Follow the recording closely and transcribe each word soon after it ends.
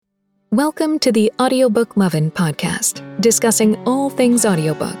Welcome to the Audiobook Lovin podcast, discussing all things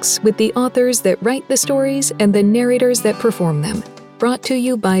audiobooks with the authors that write the stories and the narrators that perform them. Brought to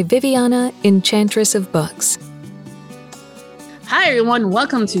you by Viviana, Enchantress of Books. Hi, everyone.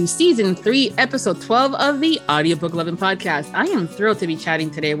 Welcome to Season 3, Episode 12 of the Audiobook Lovin podcast. I am thrilled to be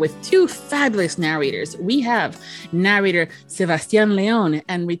chatting today with two fabulous narrators. We have narrator Sebastian Leon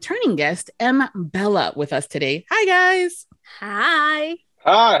and returning guest M.Bella with us today. Hi, guys. Hi.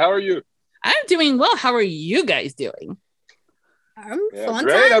 Hi, how are you? I'm doing well. How are you guys doing? Fun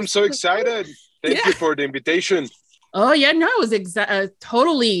great. times. I'm so excited. Thank you for the invitation. Oh, yeah. No, it was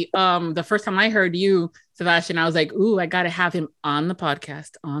totally the first time I heard you, Sebastian. I was like, ooh, I got to have him on the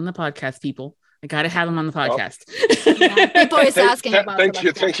podcast, people. I got to have him on the podcast. Yeah, people are asking about it.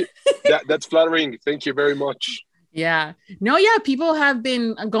 Thank you. That's flattering. Thank you very much. Yeah. No, yeah. People have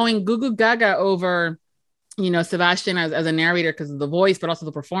been going goo goo gaga over Sebastian as a narrator because of the voice, but also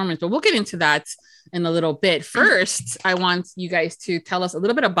the performance. But we'll get into that in a little bit. First, I want you guys to tell us a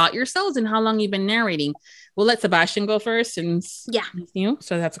little bit about yourselves and how long you've been narrating. We'll let Sebastian go first, and he's new,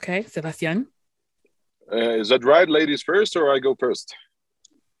 so that's okay. Sebastian, is that right? Ladies first, or I go first?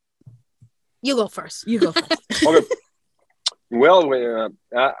 You go first. Okay. Well,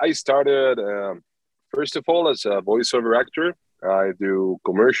 I started first of all as a voiceover actor. I do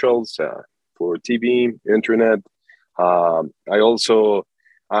commercials. For TV, internet. I'm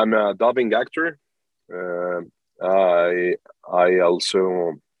a dubbing actor. I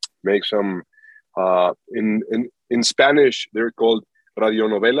also make some in Spanish. They're called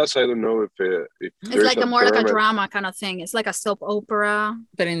radionovelas. I don't know if it's like more like a drama kind of thing. It's like a soap opera,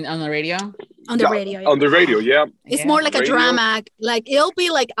 but on the radio. On the radio. On the radio, yeah. It's more like a drama. Like it'll be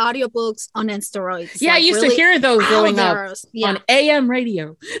like audiobooks on steroids. Yeah, like I used to hear those growing up on AM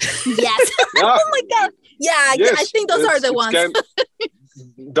radio. Yes. Oh my God. Yeah, yes, I think those are the ones.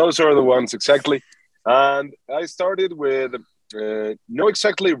 Those are the ones, exactly. And I started with no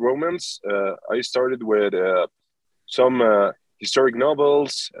exactly romance. I started with some historic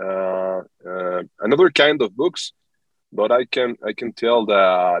novels, another kind of books. But I can tell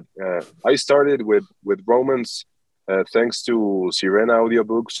that I started with romance thanks to Sirena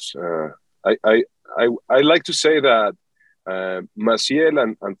audiobooks. I like to say that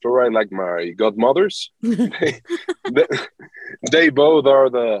Maciel and Flora are like my godmothers. they both are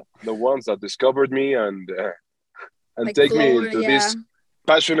the ones that discovered me and like take Flora, me into this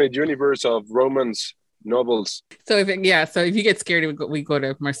passionate universe of romance novels. So if you get scared, we go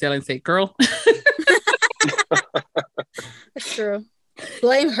to Marcella and say, "Girl." That's true.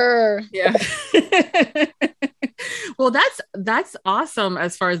 Blame her. Yeah. Well, that's awesome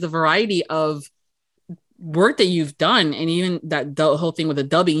as far as the variety of work that you've done, and even the whole thing with the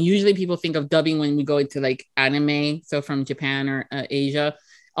dubbing. Usually people think of dubbing when we go into like anime, so from Japan or Asia,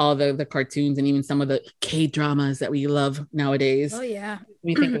 all the cartoons and even some of the K-dramas that we love nowadays. Oh yeah,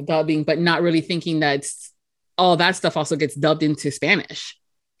 we think of dubbing, but not really thinking that all that stuff also gets dubbed into Spanish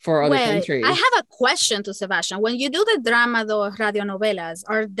for other countries. I have a question to Sebastian. When you do the drama, the radionovelas,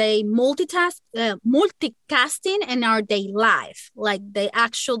 are they multicasting and are they live? Like they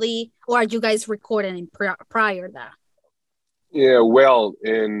actually, or are you guys recording in prior to that? Yeah, well,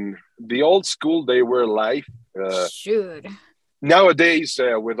 in the old school, they were live. Shoot. Nowadays,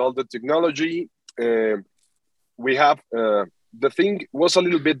 with all the technology, we have, the thing was a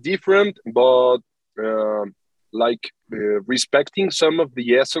little bit different, but respecting some of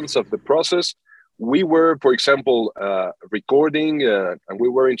the essence of the process. We were, for example, recording and we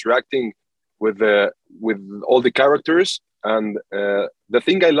were interacting with all the characters. And the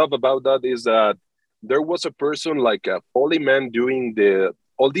thing I love about that is that there was a person like a Foley man doing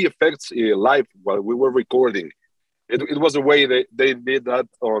all the effects live while we were recording. It was the way they did that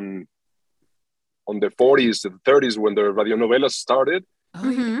on the 40s and 30s when the radionovelas started.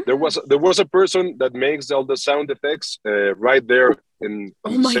 Mm-hmm. There was a person that makes all the sound effects right there in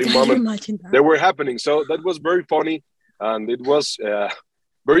the same moment they were happening. So that was very funny, and it was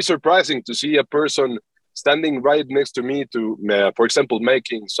very surprising to see a person standing right next to me to, for example,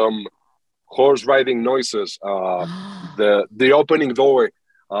 making some horse riding noises, the opening door,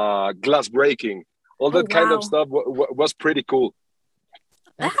 glass breaking, all that kind of stuff was pretty cool.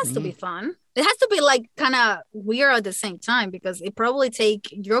 That has to be fun. It has to be like kind of weird at the same time because it probably take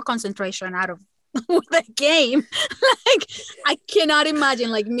your concentration out of the game. Like I cannot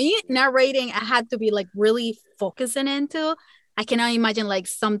imagine like me narrating. I had to be like really focusing into. I cannot imagine like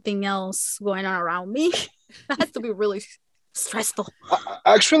something else going on around me. That has to be really stressful.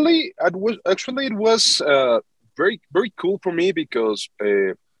 Actually, it was very very cool for me because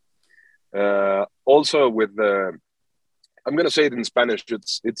also with the I'm going to say it in Spanish.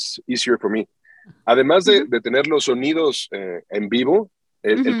 It's easier for me. Además de tener los sonidos en vivo,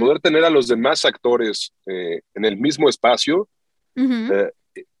 el poder tener a los demás actores en el mismo espacio,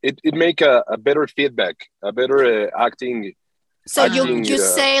 it make a better feedback, a better acting. So you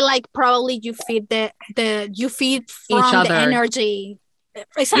say like probably you feed you feed from the energy.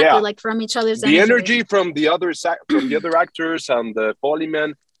 Exactly, like from each other's the energy from the other actors and the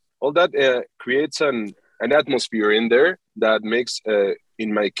polyman, all that creates an atmosphere in there that makes,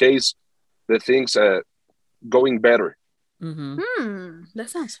 in my case, the things going better. That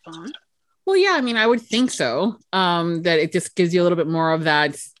sounds fun. Well, yeah, I mean, I would think so. That it just gives you a little bit more of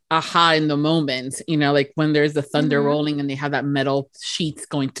that aha in the moment, you know, like when there's the thunder rolling and they have that metal sheets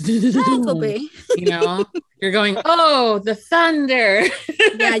going, you know, you're going, oh, the thunder.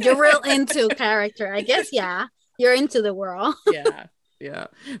 Yeah, you're real into character, I guess. Yeah, you're into the world. Yeah.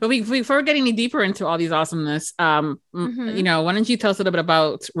 But before getting any deeper into all these awesomeness, you know, why don't you tell us a little bit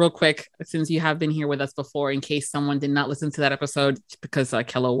about, real quick, since you have been here with us before, in case someone did not listen to that episode, because like,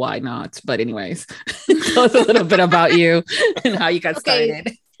 hello, why not? But anyways, tell us a little bit about you and how you got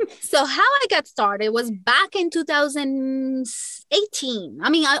started. So how I got started was back in 2018. I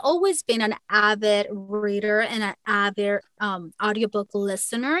mean, I've always been an avid reader and an avid audiobook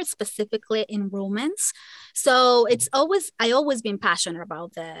listener, specifically in romance. So I always been passionate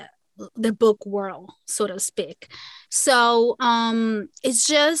about the book world, so to speak. So it's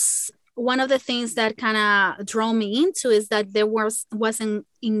just one of the things that kind of drew me into is that there wasn't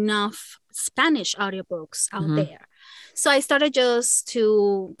enough Spanish audiobooks out there. So I started just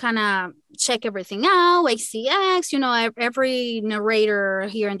to kind of check everything out, ACX, you know, every narrator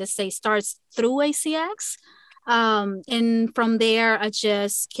here in the States starts through ACX. And from there, I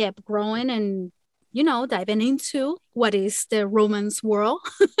just kept growing and, you know, diving into what is the romance world.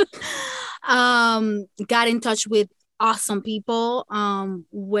 Got in touch with awesome people,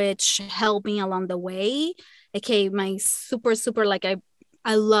 which helped me along the way. Okay, my super, like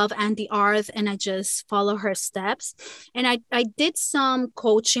I love Andy Arth and I just follow her steps. And I did some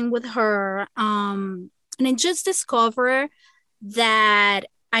coaching with her. And I just discovered that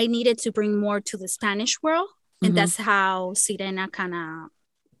I needed to bring more to the Spanish world. And that's how Sirena kind of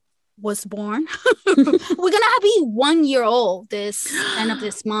was born. We're going to be 1 year old this end of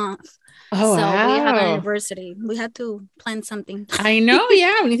this month. Oh, so wow. We have an anniversary. We had to plan something. I know.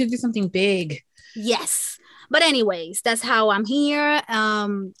 Yeah. We need to do something big. Yes. But anyways, that's how I'm here.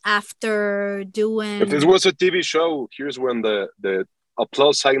 After doing... If this was a TV show, here's when the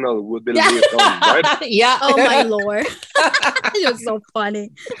applause signal would be on, right? Yeah. Oh, my Lord. You're so funny.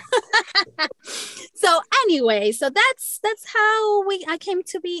 So anyway, so that's how I came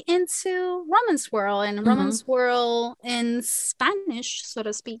to be into romance world and romance world in Spanish, so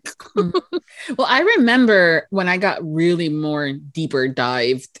to speak. Well, I remember when I got really more deeper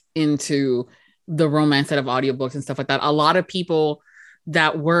dived into the romance set of audiobooks and stuff like that, a lot of people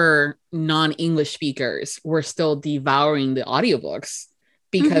that were non-English speakers were still devouring the audiobooks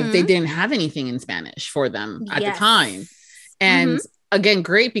because they didn't have anything in Spanish for them at the time. And again,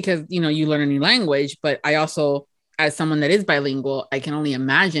 great because, you know, you learn a new language, but I also, as someone that is bilingual, I can only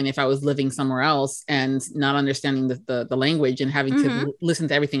imagine if I was living somewhere else and not understanding the language and having to listen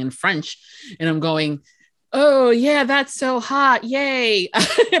to everything in French. And I'm going, oh yeah, that's so hot, yay.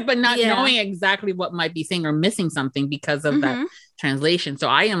 But not knowing exactly what might be saying or missing something because of that translation. So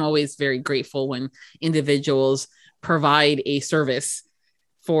I am always very grateful when individuals provide a service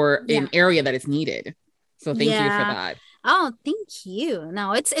for an area that is needed. So thank you for that. Oh, thank you.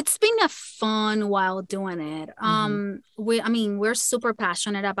 No, it's been a fun while doing it. We're super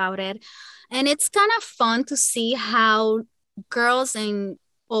passionate about it. And it's kind of fun to see how girls and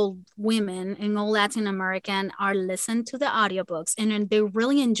all women in all Latin American are listening to the audiobooks and they're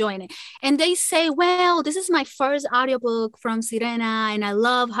really enjoying it. And they say, well, this is my first audiobook from Sirena and I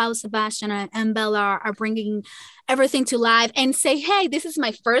love how Sebastian and M.Bella are bringing everything to life, and say, hey, this is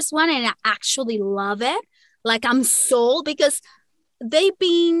my first one and I actually love it. Like I'm sold, because they've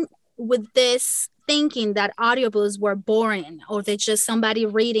been with this thinking that audiobooks were boring or they're just somebody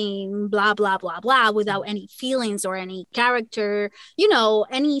reading blah, blah, blah, blah without any feelings or any character, you know,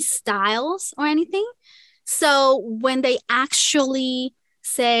 any styles or anything. So when they actually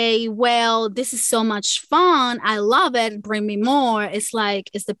say, well, this is so much fun, I love it, bring me more, it's like,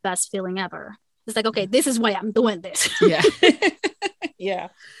 it's the best feeling ever. It's like, okay, this is why I'm doing this. Yeah. Yeah.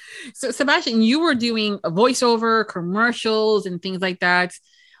 So Sebastian, you were doing a voiceover, commercials and things like that.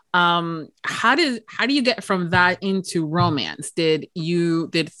 How do you get from that into romance? Did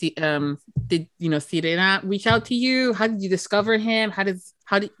Sirena reach out to you? How did you discover him?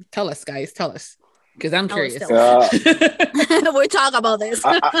 Tell us, guys, tell us. Because I'm curious. We'll talk about this.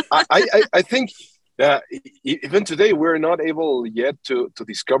 I think even today we're not able yet to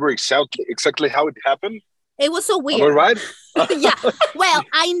discover exactly how it happened. It was so weird. Am I right? Yeah. Well,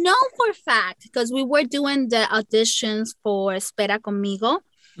 I know for a fact because we were doing the auditions for Espera Conmigo.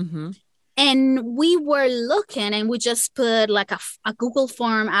 Mm-hmm. And we were looking and we just put like a Google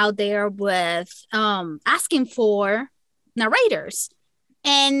form out there with asking for narrators.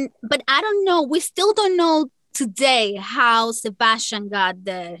 But I don't know. We still don't know today how Sebastian got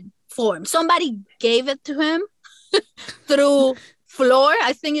the form. Somebody gave it to him through Flor,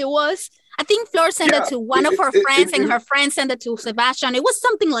 I think it was. I think Flor sent it to one of her friends and her friend sent it to Sebastian. It was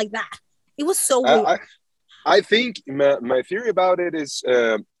something like that. It was so weird. I think my theory about it is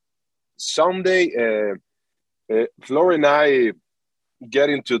someday Flor and I get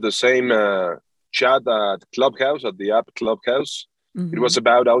into the same chat at Clubhouse, at the app Clubhouse. Mm-hmm. It was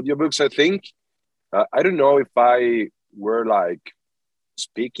about audiobooks, I think. I don't know if I were like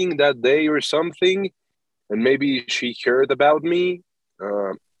speaking that day or something, and maybe she heard about me.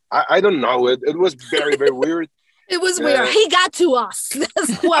 I don't know. It was very, very weird. It was weird. He got to us.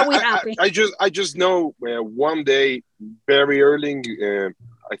 That's what we happened. I just know one day, very early,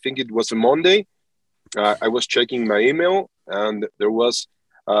 I think it was a Monday, I was checking my email and there was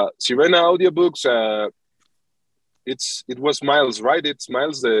Sirena Audiobooks. It was Miles, right? It's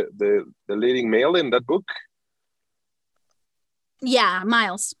Miles, the leading male in that book. Yeah,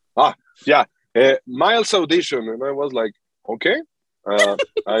 Miles. Yeah. Miles audition, and I was like, okay.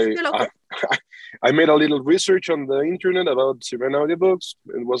 I made a little research on the internet about Sirena Audiobooks.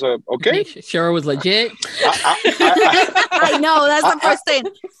 It was okay. Sure, it was legit. I know, that's the first thing.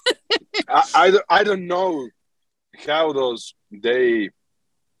 I don't know how they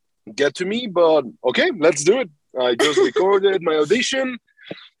get to me, but okay, let's do it. I just recorded my audition.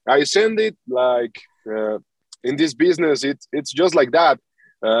 I send it like in this business. It's just like that.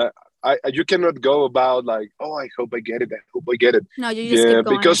 You cannot go about like, oh, I hope I get it. I hope I get it. No, you just keep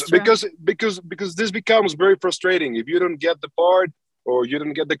going because this becomes very frustrating. If you don't get the part, or you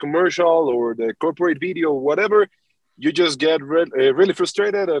don't get the commercial, or the corporate video, whatever, you just get really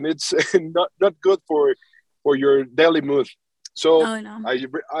frustrated, and it's not good for your daily mood. So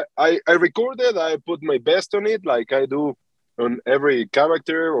I recorded. I put my best on it, like I do on every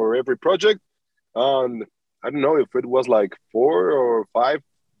character or every project. And I don't know if it was like 4 or 5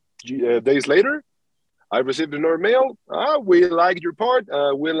 days later, I received another mail. We liked your part.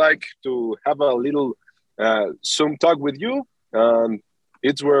 We like to have a little Zoom talk with you. And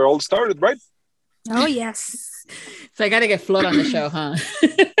it's where it all started, right? Oh, yes. So I got to get Float on the show, huh?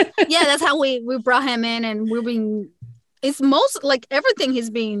 Yeah, that's how we brought him in, and we've been... It's most like everything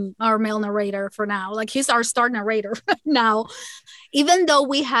he's been our male narrator for now. Like he's our star narrator now, even though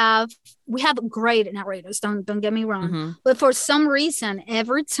we have great narrators. Don't get me wrong. Mm-hmm. But for some reason,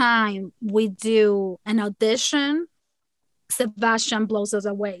 every time we do an audition, Sebastian blows us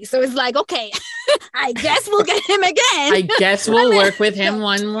away. So it's like, okay, I guess we'll get him again. I guess we'll work with him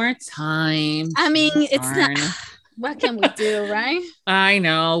one more time. I mean, it's not... What can we do, right? I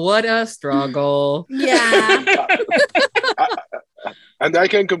know. What a struggle. Yeah. And I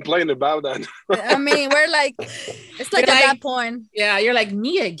can complain about that. I mean, we're like, it's like at that point. Yeah, you're like,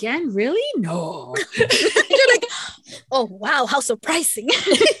 me again? Really? No. You're like, oh, wow, how surprising.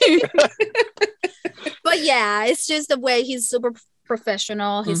 But yeah, it's just the way he's super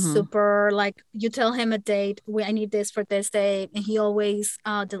professional. He's super, like, you tell him a date, I need this for this date, and he always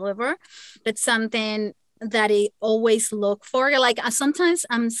deliver. That's something that I always look for. Like sometimes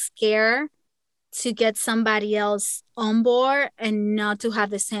I'm scared to get somebody else on board and not to have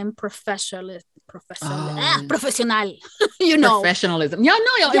the same professional, you know, professionalism. Yeah,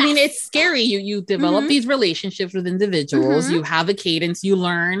 no, yes. I mean, it's scary. You develop these relationships with individuals. You have a cadence. You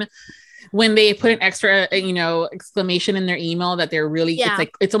learn when they put an extra, exclamation in their email that they're really,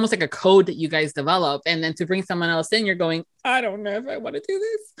 it's almost like a code that you guys develop. And then to bring someone else in, you're going, I don't know if I want to do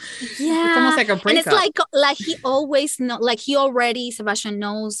this. Yeah. It's almost like a breakup. And it's like he always Sebastian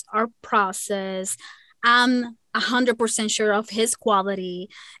knows our process. I'm 100% sure of his quality.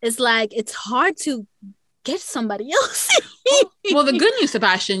 It's like, it's hard to get somebody else. Well, the good news,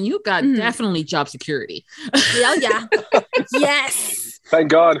 Sebastian, you got definitely job security. Yeah. Yes. Thank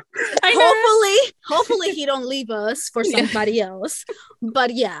God. Hopefully he don't leave us for somebody else.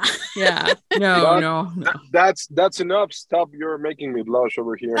 But yeah. Yeah. No. That's enough. Stop. You're making me blush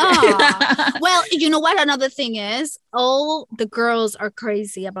over here. Well, you know what? Another thing is, all the girls are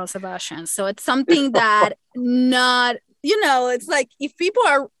crazy about Sebastian. So it's something that it's like, if people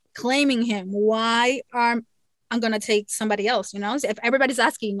are claiming him, why I'm gonna take somebody else. So if everybody's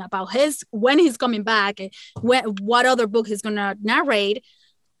asking about when he's coming back, what other book he's gonna narrate,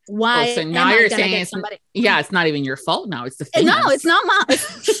 why so now am you're I gonna saying get somebody? it's not even your fault now. It's the fans. No, it's not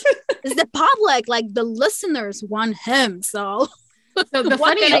it's the public. Like the listeners want him. So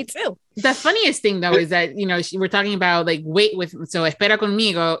the funniest thing though is that we're talking about like Wait With Me. So Espera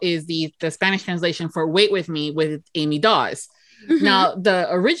Conmigo is the Spanish translation for Wait With Me with Amy Dawes. Mm-hmm. Now the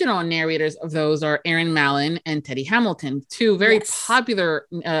original narrators of those are Aaron Mallon and Teddy Hamilton, two very popular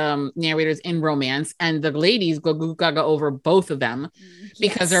narrators in romance, and the ladies go goo gaga over both of them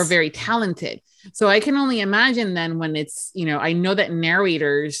because they're very talented. So I can only imagine then when it's I know that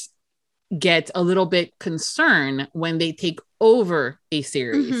narrators get a little bit concerned when they take over a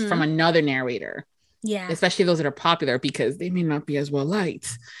series from another narrator. Yeah. Especially those that are popular because they may not be as well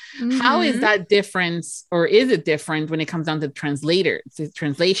liked. Mm-hmm. How is that difference, or is it different when it comes down to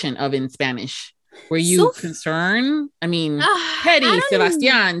translation of in Spanish? Were you concerned? I mean, Teddy,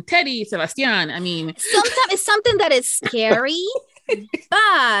 Sebastian. I mean, sometimes it's something that is scary,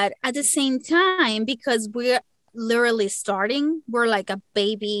 but at the same time, because we're literally starting, we're like a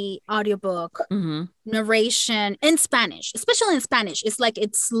baby audiobook narration in Spanish, especially in Spanish. It's like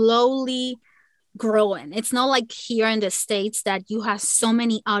it's slowly growing. It's not like here in the States that you have so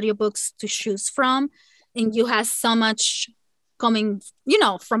many audiobooks to choose from and you have so much coming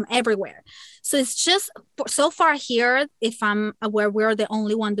from everywhere. So it's just so far here, if I'm aware, we're the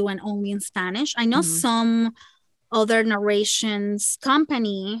only one doing only in Spanish. I know some other narrations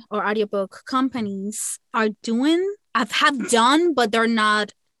company or audiobook companies are doing, have done, but they're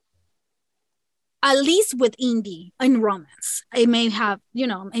not, at least with indie and romance. It may have,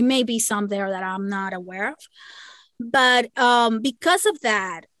 it may be some there that I'm not aware of. But because of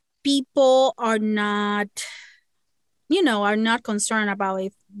that, people are not concerned about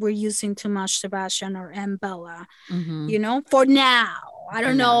if we're using too much Sebastian or M.Bella, for now. I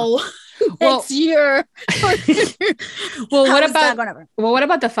don't know. Next year. What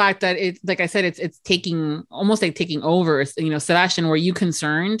about the fact that it's, like I said, it's taking over, Sebastian, were you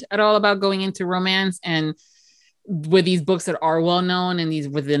concerned at all about going into romance and with these books that are well known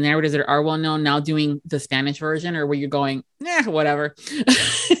and with the narrators that are well known now doing the Spanish version, or were you going, whatever?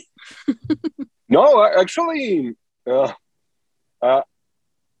 No, actually, with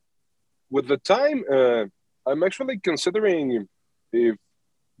the time, I'm actually considering if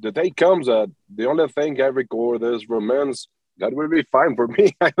the day comes that the only thing I record is romance, that will be fine for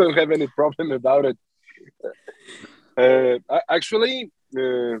me. I don't have any problem about it.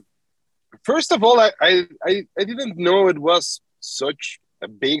 First of all, I didn't know it was such a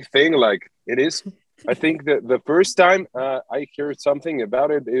big thing like it is. I think that the first time I heard something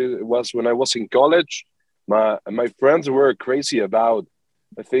about it, it was when I was in college. My friends were crazy about,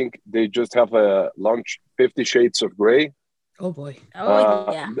 I think they just have launched 50 Shades of Grey. Oh boy!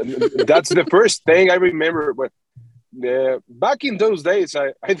 Yeah. That's the first thing I remember. But back in those days,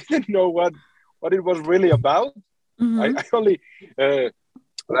 I didn't know what it was really about. I only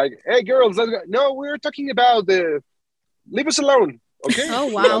like, hey girls, no, we're talking about leave us alone, okay? Oh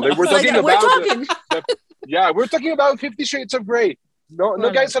wow! They were talking we're talking about 50 Shades of Grey.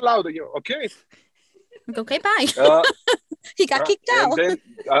 No guys allowed. Okay. Okay, bye. He got kicked out. Then,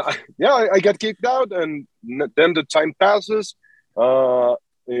 I got kicked out, and then the time passes.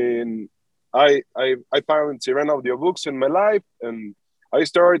 And I found Sirena audiobooks in my life, and I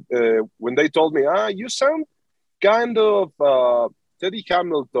started when they told me, you sound kind of Teddy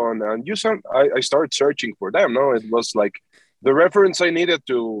Hamilton, and you sound. I started searching for them. No, it was like the reference I needed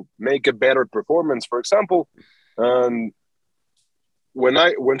to make a better performance, for example, and. When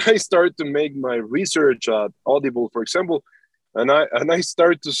I started to make my research at Audible, for example, and I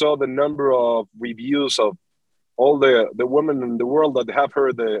started to saw the number of reviews of all the women in the world that have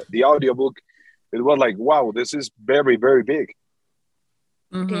heard the audiobook, it was like, wow, this is very, very big.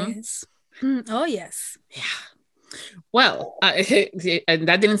 Yes. Oh, yes. Yeah. Well, and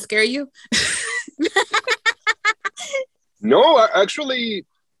that didn't scare you? No, actually,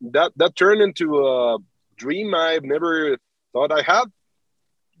 that turned into a dream I've never thought I had.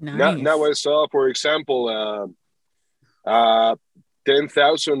 Nice. Now I saw, for example,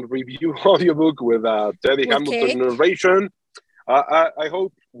 10,000 review audiobook with Teddy Hamilton narration. I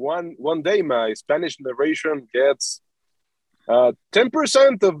hope one day my Spanish narration gets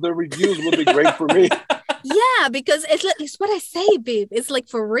 10% of the reviews would be great for me. Yeah, because it's what I say, babe. It's like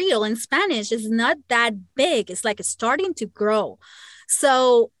for real in Spanish, it's not that big. It's like it's starting to grow.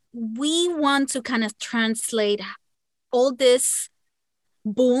 So we want to kind of translate all this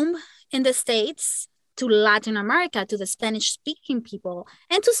boom in the States to Latin America, to the Spanish speaking people,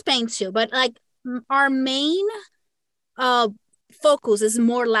 and to Spain too. But like our main focus is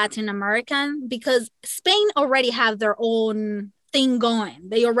more Latin American because Spain already have their own thing going.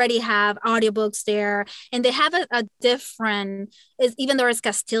 They already have audiobooks there, and they have a different, even though it's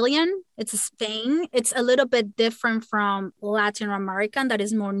Castilian, it's Spain, it's a little bit different from Latin American that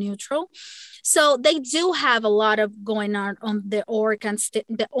is more neutral. So they do have a lot of going on the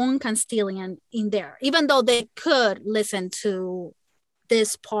own Castilian in there, even though they could listen to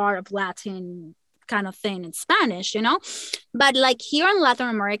this part of Latin kind of thing in Spanish, but like here in Latin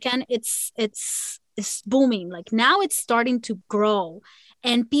American, it's booming. Like now it's starting to grow,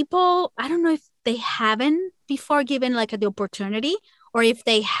 and people, I don't know if they haven't before given like the opportunity, or if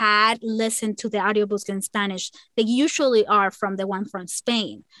they had listened to the audiobooks in Spanish, they usually are from the one from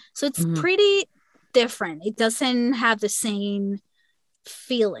Spain. So it's pretty different. It doesn't have the same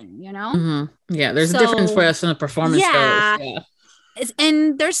feeling, Yeah, there's a difference for us from the performance goes. Yeah.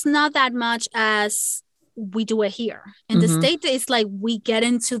 And there's not that much as we do it here. In the States, it's like we get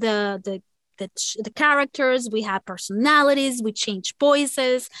into the characters, we have personalities, we change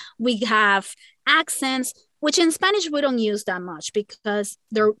voices, we have accents, which in Spanish we don't use that much because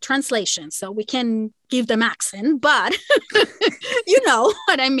they're translations, so we can give them accent, but you know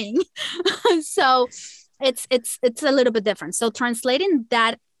what I mean. So it's a little bit different. So translating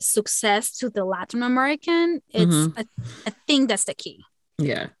that success to the Latin American, it's I think that's the key.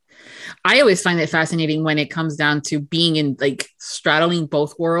 Yeah. I always find it fascinating when it comes down to being in like straddling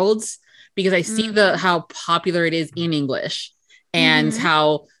both worlds, because I see how popular it is in English and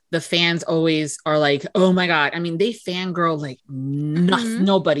how the fans always are like, oh my God. I mean, they fangirl like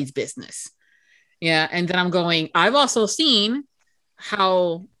nobody's business. Yeah. And then I'm going, I've also seen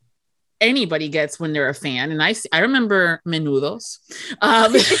how anybody gets when they're a fan. And I remember Menudos.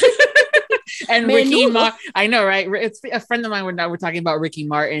 And Ricky Martin. I know, right? It's a friend of mine. We're talking about Ricky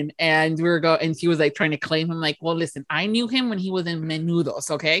Martin, and and she was like trying to claim him. Like, well, listen, I knew him when he was in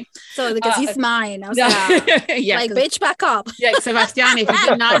Menudos. Okay, so because he's mine. I was like, yeah, like, bitch, back up. Yeah, Sebastian. If you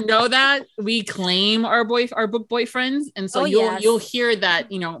did not know that, we claim our book boyfriends, and so you'll hear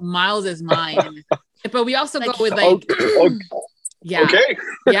that Miles is mine. But we also go with like. Yeah. Okay.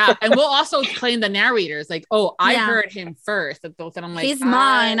 Yeah. And we'll also claim the narrators like, oh, I heard him first. And I'm like, he's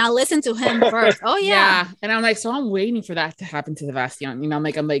mine. I'll listen to him first. Oh, yeah. And I'm like, so I'm waiting for that to happen to Sebastian. I'm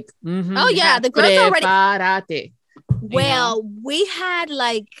like, oh, yeah. The girls already. Well, we had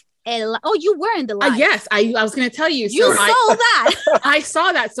like, you were in the live. Yes, I was going to tell you. You saw that. I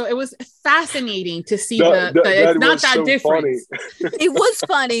saw that. So it was fascinating to see it's not that so different. It was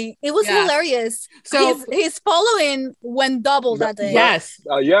funny. It was hilarious. So his following went double that day. Yes.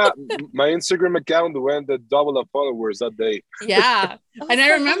 My Instagram account went double of followers that day. Yeah. And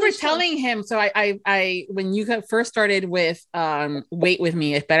I remember telling him, so I when you first started with Wait With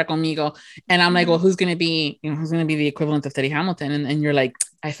Me, Espera Conmigo, and I'm like, well, who's going to be the equivalent of Teddy Hamilton? And you're like,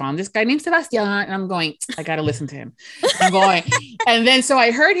 I found this guy named Sebastian, and I'm going, I got to listen to him. I'm going. And then, so I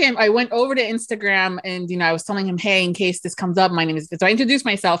heard him, I went over to Instagram and, I was telling him, hey, in case this comes up, my name is, so I introduced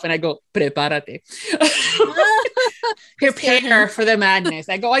myself and I go, prepárate. Prepare for the madness.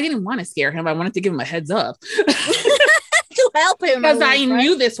 I go, I didn't want to scare him. I wanted to give him a heads up. To help him. Because I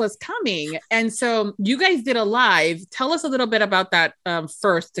knew this was coming. And so you guys did a live. Tell us a little bit about that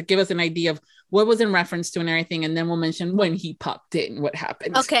first, to give us an idea of what was in reference to and everything. And then we'll mention when he popped in, what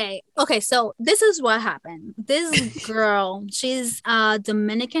happened. Okay. So this is what happened. This girl, she's a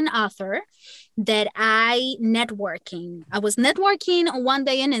Dominican author that I was networking one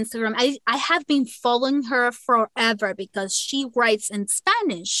day on Instagram. I have been following her forever because she writes in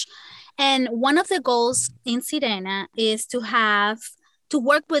Spanish. And one of the goals in Sirena is to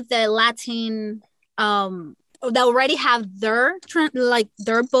work with the Latin, that already have their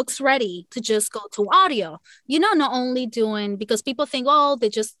books ready to just go to audio. Not only doing, because people think, oh, they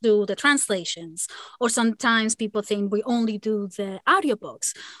just do the translations, or sometimes people think we only do the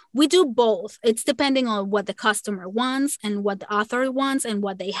audiobooks. We do both. It's depending on what the customer wants and what the author wants and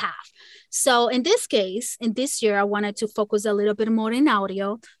what they have. So in this case, in this year, I wanted to focus a little bit more in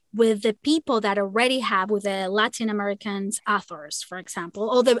audio with the people that already have, with the Latin American authors, for example,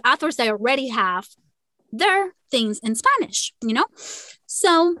 or the authors that already have their things in Spanish,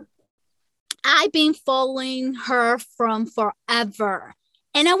 So I've been following her from forever.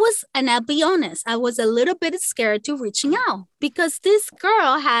 And I'll be honest, I was a little bit scared to reaching out because this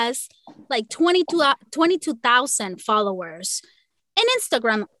girl has like 22,000 followers in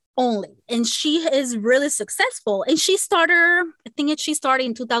Instagram only. And she is really successful. And she started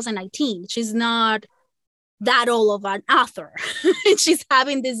in 2019. She's not that old of an author. She's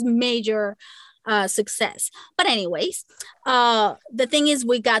having this major success. But anyways, the thing is,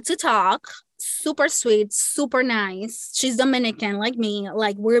 we got to talk. super sweet, super nice. She's Dominican like me.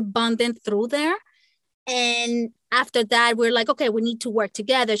 Like we're bonding through there. And after that, we're like, okay, we need to work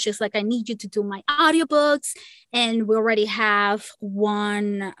together. She's like, I need you to do my audiobooks. And we already have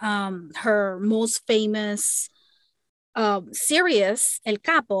one, her most famous series, El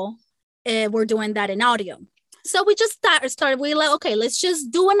Capo. We're doing that in audio. So we just started, we like, okay, let's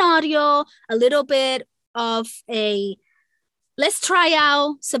just do an audio, a little bit of let's try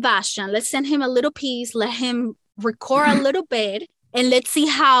out Sebastian. Let's send him a little piece, let him record a little bit, and let's see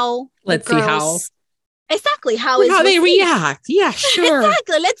how Exactly. How they react. Yeah, sure.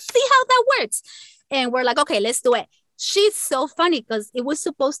 Exactly. Let's see how that works. And we're like, okay, let's do it. She's so funny because it was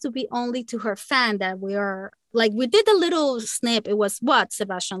supposed to be only to her fan that we are like, we did a little snip. It was what,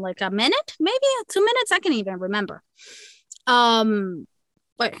 Sebastian, like a minute, maybe 2 minutes? I can't even remember.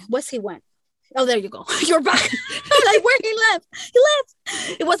 Wait, where's he went? Oh, there you go. You're back. Like where he left.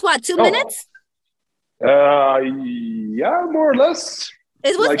 It was what, 2 minutes? Yeah, more or less.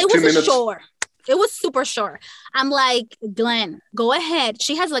 It was like it 2 was minutes. short. It was super short. I'm like, Glenn, go ahead.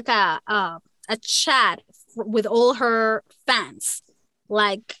 She has like a chat with all her fans,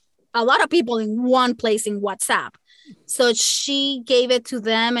 like a lot of people in one place in WhatsApp. So she gave it to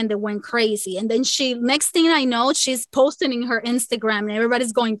them and they went crazy. And then next thing I know, she's posting in her Instagram and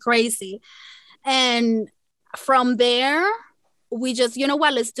everybody's going crazy. And from there, we just, you know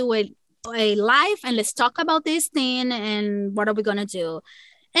what, let's do a live and let's talk about this thing and what are we going to do?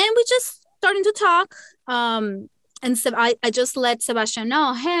 And we just starting to talk. And so I just let Sebastian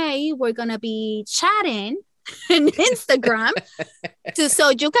know, hey, we're going to be chatting on Instagram so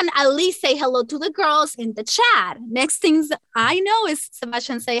you can at least say hello to the girls in the chat. Next things I know is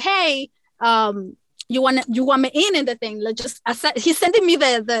Sebastian say, hey, you want me in the thing? Let's just he's sending me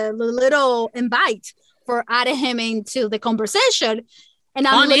the little invite for adding him into the conversation. And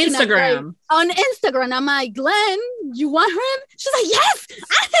I'm on Instagram. On Instagram, I'm like, Glenn, you want him? She's like, yes,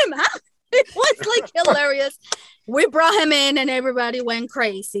 add him. It was like hilarious. We brought him in and everybody went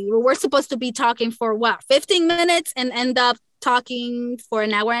crazy. We were supposed to be talking for what, 15 minutes and end up talking for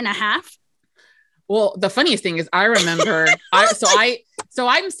an hour and a half. Well, the funniest thing is I remember, so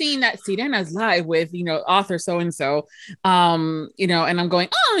I'm seeing that Sirena's live with, author so-and-so, and I'm going,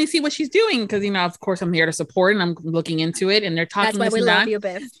 oh, let me see what she's doing. Cause, of course I'm here to support and I'm looking into it and they're talking. That's why we love you,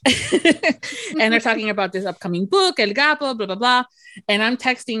 Beth. And they're talking about this upcoming book, El Gapo, blah, blah, blah. And I'm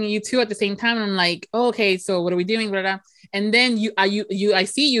texting you two at the same time. And I'm like, oh, okay, so what are we doing? Blah, blah. And then I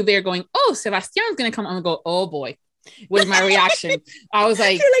see you there going, oh, Sebastian's going to come. I'm going to go, oh boy, was my reaction. I was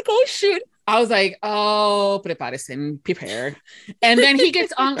like, you're like, oh shoot. I was like, oh, prepare. And then he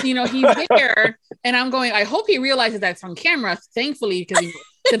gets on, he's there. And I'm going, I hope he realizes that's on camera, thankfully, because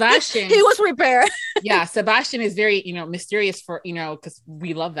Sebastian. He was prepared. Yeah, Sebastian is very, mysterious for, because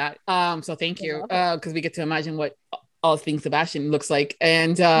we love that. So thank you, because we get to imagine what all things Sebastian looks like.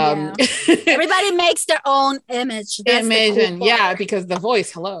 And everybody makes their own image. That's the cool part. Because the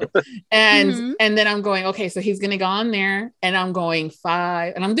voice, hello. And and then I'm going, okay, so he's gonna go on there and I'm going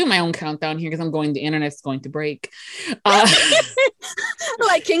 5 and I'm doing my own countdown here because I'm going, the internet's going to break.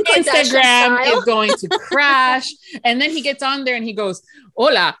 Like Kim Instagram is going to crash. And then he gets on there and he goes,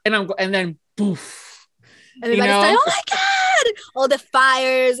 hola, and then poof. Everybody's like, oh my God, all the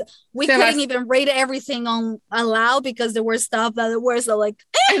fires. We couldn't even rate everything on aloud because there were stuff that were so like,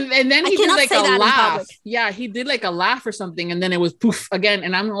 and then he did like a laugh. Yeah, he did like a laugh or something. And then it was poof again.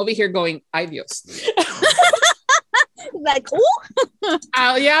 And I'm over here going, ay Dios. Like,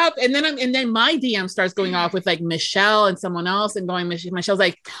 oh yeah. And then my DM starts going off with like Michelle and someone else and going, Michelle's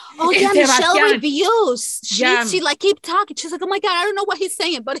like, oh yeah, Michelle reviews. She like keep talking. She's like, oh my God, I don't know what he's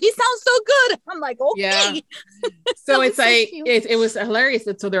saying, but he sounds so good. I'm like, okay. Yeah. So it's like it was hilarious.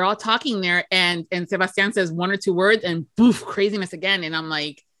 So they're all talking there, and Sebastian says 1 or 2 words, and poof, craziness again. And I'm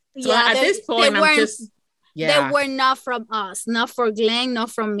like, so at this point, I'm just they were not from us, not for Glenn,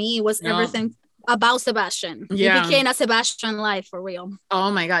 not from me. It was everything about Sebastian. Yeah. He became a Sebastian life for real.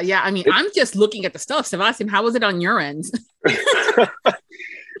 Oh my God. Yeah. I mean, I'm just looking at the stuff. Sebastian, how was it on your end?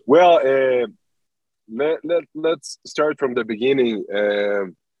 Well, let's start from the beginning.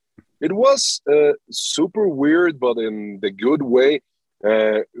 It was super weird, but in the good way.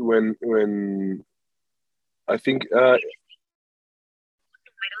 When I think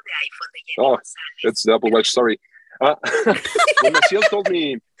it's the Apple Watch. Sorry. When Maciel told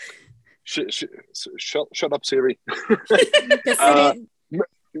me, shut up, Siri.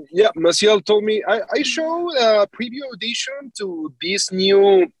 Yeah, Maciel told me I showed a preview audition to this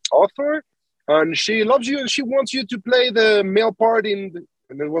new author, and she loves you and she wants you to play the male part and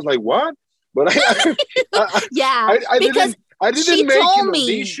it was like, what? But I yeah, I didn't make an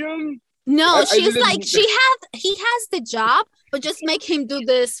audition. No, she's like didn't. he has the job, but just make him do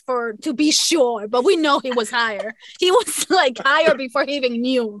this to be sure. But we know he was hired. He was like hired before he even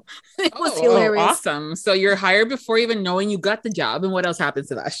knew. It was hilarious. Awesome. So you're hired before even knowing you got the job. And what else happened,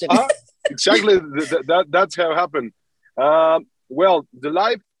 Sebastian? Exactly. That's how it happened. Well, the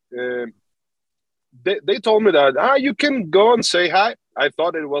live, they told me that you can go and say hi. I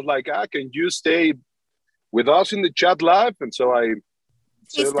thought it was like, can you stay with us in the chat live? And so I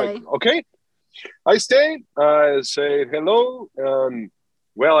said, like, okay. I stayed. I say hello.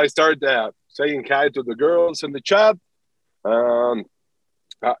 Well, I started saying hi to the girls in the chat.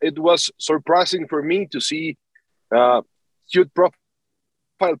 It was surprising for me to see cute profile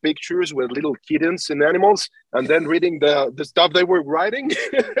pictures with little kittens and animals, and then reading the stuff they were writing.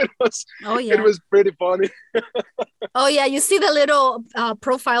 It was pretty funny. Oh yeah, you see the little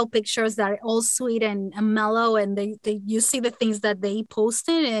profile pictures that are all sweet and mellow, and you see the things that they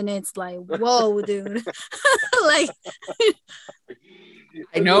posted, and it's like, whoa, dude. Like,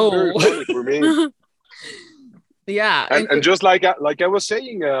 I know. Very funny for me. Yeah, and just like I was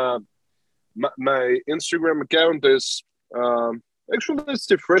saying, my Instagram account is actually it's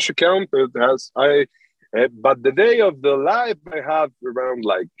the fresh account that has but the day of the live I have around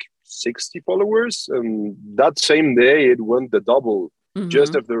like 60 followers, and that same day it went the double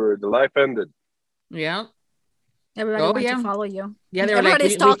just after the live ended. Yeah. Everybody wants to follow you. Yeah, they were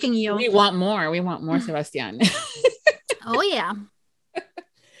everybody's stalking you. We want more. We want more, Sebastian. Oh yeah.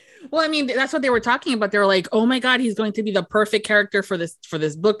 Well, I mean, that's what they were talking about. They were like, "Oh my God, he's going to be the perfect character for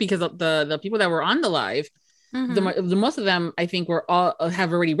this book," because the people that were on the live, the most of them, I think,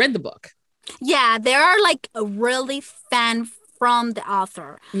 have already read the book. Yeah, they are like a really fan from the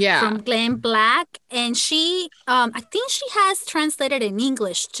author. Yeah, from Glenn Black, and she, I think she has translated in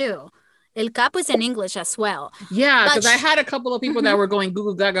English too. El Capo is in English as well. Yeah, because I had a couple of people that were going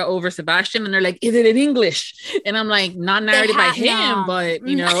Google Gaga over Sebastian, and they're like, "Is it in English?" And I'm like, "Not narrated by him, but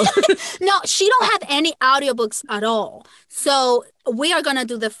you know." No, she don't have any audiobooks at all. So we are gonna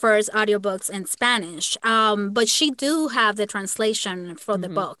do the first audiobooks in Spanish. But she do have the translation for the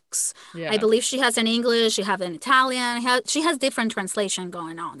books. Yeah. I believe she has in English. She have in Italian. She has different translation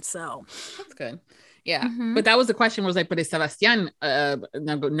going on. So that's good. Yeah, but that was the question. Was like, but is Sebastian?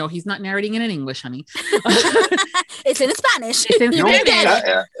 No, he's not narrating it in English, honey. It's in Spanish. It's in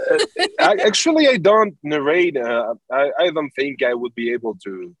Spanish. Actually, I don't narrate. I don't think I would be able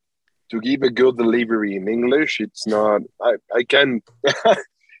to give a good delivery in English. It's not. I can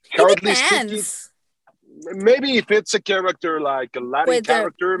hardly speak it. Maybe if it's a character like a Latin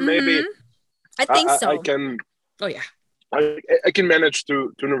character, maybe I think so. I can. Oh yeah, I can manage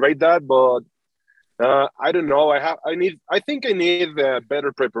to narrate that, but. I don't know. I think I need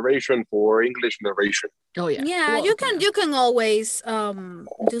better preparation for English narration. Oh yeah. Yeah, you can always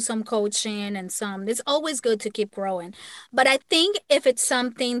do some coaching and some. It's always good to keep growing. But I think if it's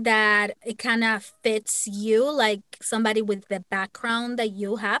something that it kind of fits you, like somebody with the background that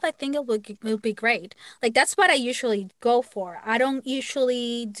you have, I think it would be great. Like that's what I usually go for. I don't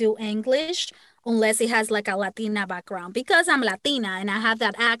usually do English unless it has like a Latina background, because I'm Latina and I have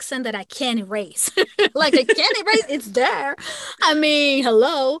that accent that I can't erase. Like I can't erase, it's there. I mean,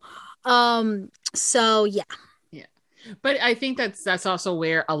 hello. So yeah. But I think that's also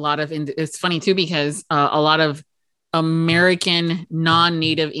where a lot of it's funny too, because a lot of American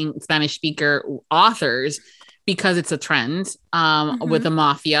non-native Spanish speaker authors, because it's a trend with the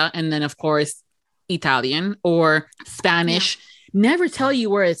mafia, and then of course Italian or Spanish. Yeah. Never tell you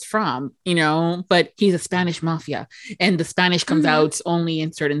where it's from, you know, but he's a Spanish mafia, and the Spanish comes out only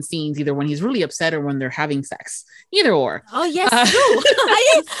in certain scenes, either when he's really upset or when they're having sex, either or. Oh yes,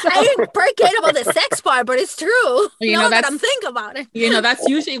 true. I didn't forget about the sex part, but it's true. You know that I'm thinking about it. You know, that's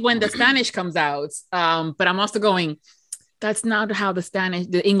usually when the Spanish comes out. But I'm also going, that's not how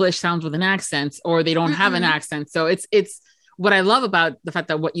the English sounds with an accent, or they don't have an accent. So it's what I love about the fact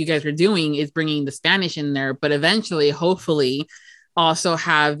that what you guys are doing is bringing the Spanish in there, but eventually, hopefully, also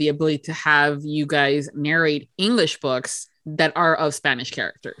have the ability to have you guys narrate English books that are of Spanish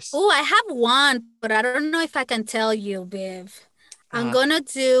characters. Oh, I have one, but I don't know if I can tell you, Viv. I'm gonna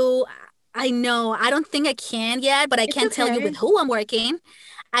do. I know I don't think I can yet, but I can tell you with who I'm working.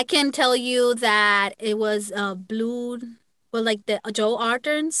 I can tell you that it was Blue. Well, like the Joe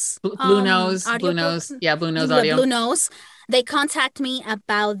Arden's Blue Nose, yeah, Blue Nose Audio. Blue Nose. They contact me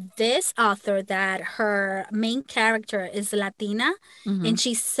about this author that her main character is Latina, and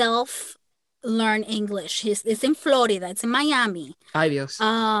she self-learned English. It's in Florida. It's in Miami. Ay Dios.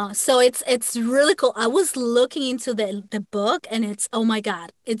 So it's really cool. I was looking into the book, and it's, oh my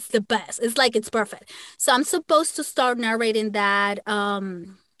God, it's the best. It's like, it's perfect. So I'm supposed to start narrating that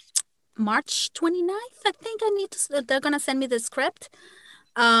March 29th. I think they're gonna send me the script.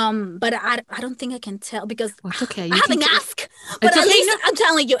 But I don't think I can tell because it's okay. I haven't asked. But it's at okay. least I'm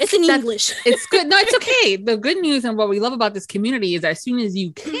telling you, it's in English. It's good. No, it's okay. The good news and what we love about this community is as soon as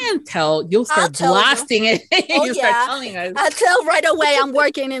you can tell, you'll start blasting it. Oh, start telling us. I tell right away I'm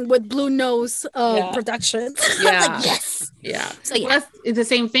working with Blue Nose Productions. Yeah. Like, yes. Yeah. So yeah. Well, it's the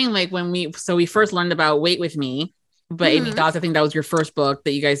same thing. Like when we first learned about Wait With Me. But Amy Dawes, I think that was your first book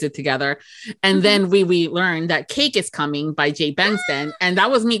that you guys did together. And then we learned that Cake is Coming by Jay Benston. And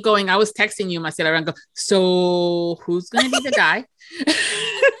that was me going, I was texting you, Marcela, and go, so who's going to be the guy?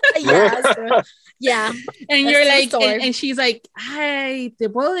 Yeah. And you're like, and she's like, hey, te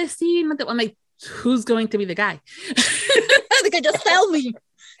puedo decir? I'm like, who's going to be the guy? They could just tell me.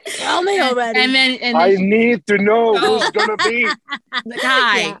 Tell me already. And then I need to know who's going to be the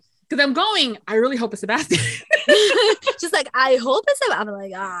guy. Yeah. Because I'm going, I really hope it's Sebastian. She's like, I hope it's Sebastian. I'm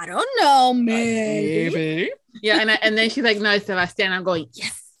like, I don't know, maybe. Yeah, and then she's like, no, it's Sebastian. I'm going,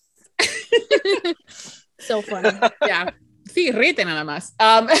 yes. So funny. Yeah. Sí, ríete nada más.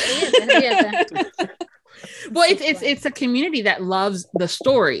 Well, it's a community that loves the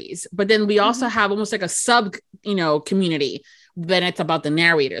stories, but then we also have almost like a sub, community. Then it's about the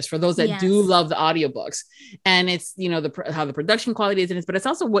narrators for those that do love the audiobooks, and it's how the production quality is in it, but it's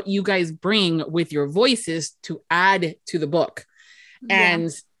also what you guys bring with your voices to add to the book, and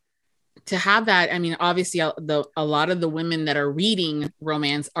to have that. I mean, obviously, a lot of the women that are reading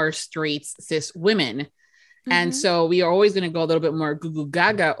romance are straight cis women. And so we are always going to go a little bit more goo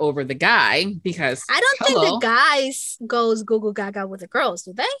gaga over the guy because I don't think the guys goes goo gaga with the girls,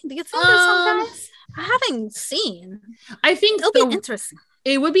 do they? Do you think there's some guys? I haven't seen. I think it'll be interesting.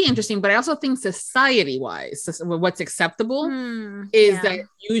 It would be interesting, but I also think society-wise, what's acceptable is that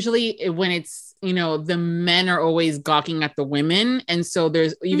usually when it's the men are always gawking at the women, and so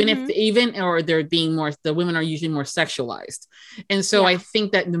there's the women are usually more sexualized, and so I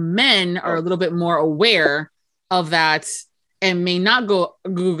think that the men are a little bit more aware of that and may not go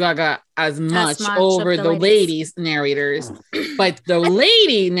goo gaga as much over the ladies narrators, but the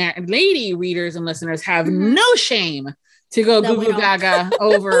lady readers and listeners have no shame to go goo gaga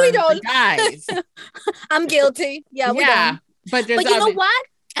over the guys. I'm guilty. Yeah, we don't. But you know what?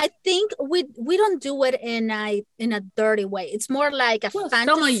 I think we don't do it in a dirty way. It's more like a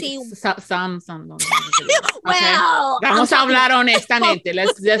fantasy. Some. Well, vamos a hablar honestamente.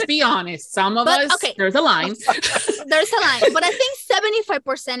 Let's be honest. Some of us, there's a line. There's a line, but I think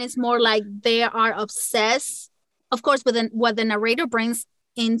 75% is more like they are obsessed, of course, with what the narrator brings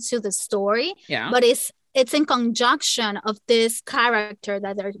into the story. Yeah, but it's in conjunction of this character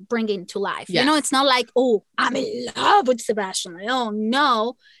that they're bringing to life. Yes. It's not like, oh, I'm in love with Sebastian. Oh,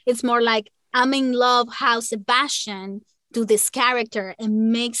 no. It's more like, I'm in love how Sebastian do this character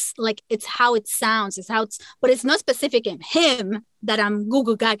and makes, like, it's how it sounds. But it's not specific in him that I'm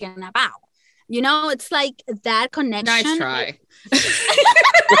goo gagging about. It's like that connection. Nice try.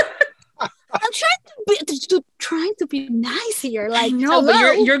 I'm trying to be nice here. Like, no,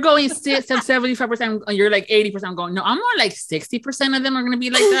 but you're going 75%. You're like 80% going. No, I'm more like 60% of them are going to be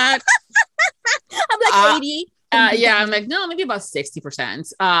like that. I'm like 80. I'm like, no, maybe about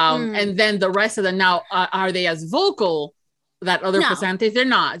 60%. And then the rest of them now, are they as vocal? That other percentage, they're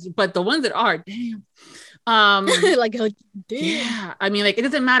not. But the ones that are, damn. Like, oh, damn. Yeah, I mean, like, it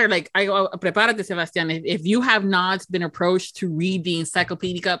doesn't matter. Like, prepárate, Sebastian. If you have not been approached to read the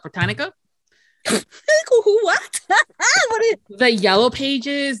Encyclopedia Britannica. What? The yellow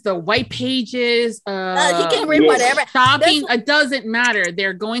pages, the white pages. He can read whatever. Shopping, it doesn't matter.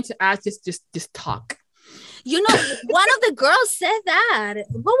 They're going to ask just talk. One of the girls said that.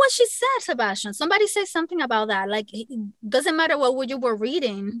 What was she said, Sebastian? Somebody said something about that. Like, it doesn't matter what you were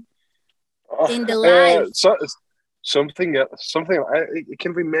reading in the live. Something I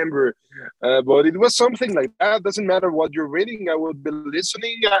can't remember, but it was something like that. Doesn't matter what you're reading. I will be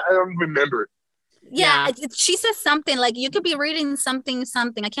listening. I don't remember. Yeah. She says something like you could be reading something.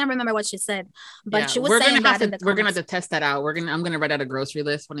 I can't remember what she said, but she was saying that. We're gonna have to test that out. I'm gonna write out a grocery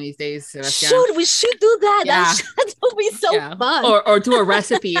list one of these days. Sebastian. We should do that. Yeah. That would be so fun. Or do a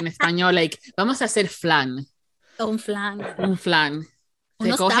recipe in español, like vamos a hacer flan. Un flan.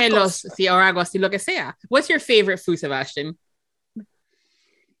 Se coge o algo así, lo que sea. What's your favorite food, Sebastian?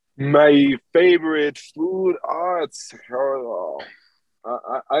 My favorite food,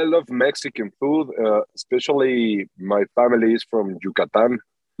 I love Mexican food, especially my family is from Yucatan.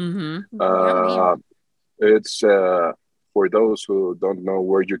 It's for those who don't know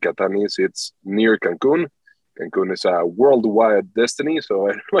where Yucatan is, it's near Cancun. Cancun is a worldwide destiny, so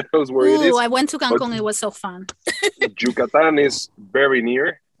everyone knows where it is. I went to Cancun. It was so fun. Yucatan is very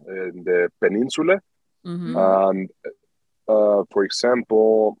near. in the peninsula. Mhm. And for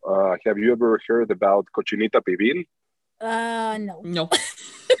example, have you ever heard about cochinita pibil? No. No. Nope.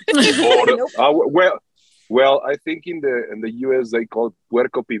 Well, I think in the US they call it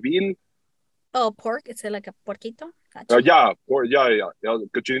puerco pibil. Oh, pork. Is it like a porquito? Gotcha. Yeah.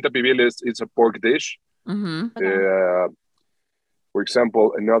 Cochinita pibil it's a pork dish. Mhm. Okay. For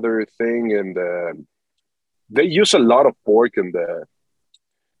example, another thing, and they use a lot of pork in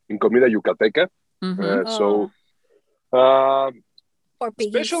comida yucateca. Mhm. So Or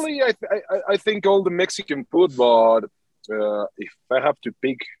piggies. especially I think all the Mexican food, but if I have to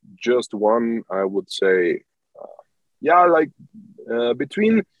pick just one, I would say like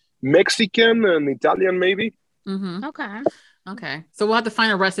between Mexican and Italian maybe. Mhm. Okay. Okay. So we'll have to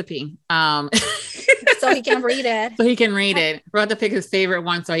find a recipe. So he can read it. So he can read it. We'll have to pick his favorite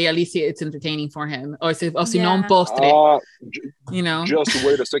one, so at least it's entertaining for him. Or si no, un postre. You know. Just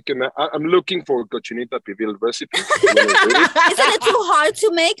wait a second. I'm looking for cochinita pibil recipe. Isn't it too hard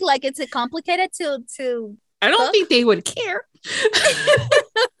to make? Like, is it complicated to I don't think they would care.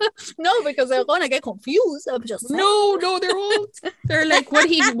 No, because they're gonna get confused. I'm just saying. No, they won't. They're like, what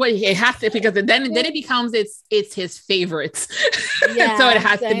he has to, because then it becomes it's his favorites. Yeah, so it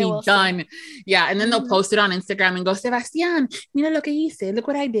has to be done. See. Yeah, and then they'll post it on Instagram and go, Sebastian, mira lo que hice, look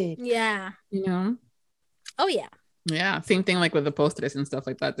what I did. Yeah. You know. Oh yeah. Yeah, same thing like with the postres and stuff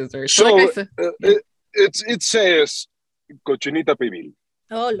like that. Desserts. So like I said, it says cochinita pibil.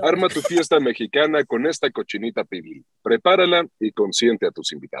 Oh, Lord. Arma tu fiesta mexicana con esta cochinita pibil. Prepárala y consiente a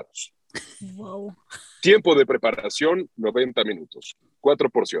tus invitados. Wow. Tiempo de preparación, 90 minutos. 4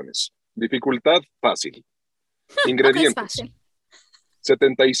 porciones. Dificultad, fácil. Ingredientes. Okay,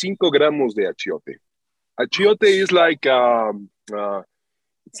 75 gramos de achiote. Achiote is like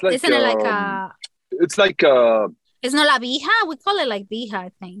it's like Isn't it like a? It's like It's not la bija. We call it like bija,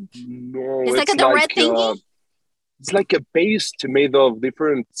 I think. no, It's like the red thingy. It's like a paste made of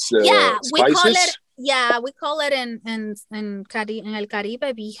different spices. We call it in El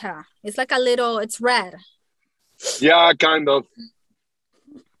Caribe bija. It's like a little. It's red. Yeah, kind of.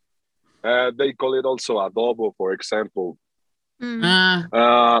 They call it also adobo, for example.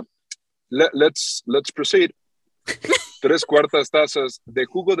 Let's proceed. 3/4 tazas de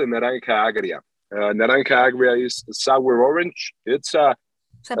jugo de naranja agria. Naranja agria is sour orange. It's a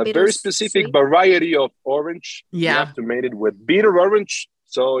very specific variety of orange. Yeah. You have to make it with bitter orange.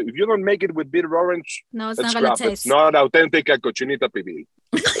 So if you don't make it with bitter orange, no, it's not gonna taste. It's not authentic cochinita pibil.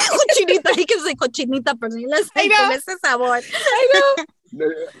 Cochinita, he can say cochinita, pero ni le sé con ese sabor. I know.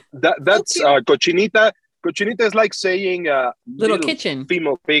 That's cochinita. Cochinita is like saying little kitchen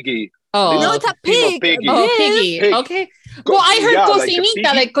female piggy. Oh, no, it's a pig. Piggy. Oh, piggy. Pig. Okay. Well, I heard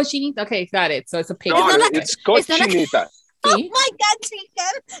cocinita, like cochinita. Okay, got it. So it's a pig. No, it's cochinita. Oh my God,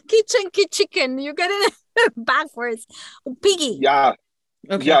 chicken. You get it backwards. Piggy. Yeah.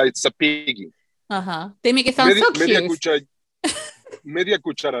 Okay. Yeah, it's a piggy. They make it sound so cute. Media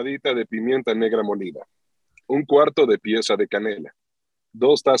cucharadita de pimienta negra molida. 1/4 de pieza de canela.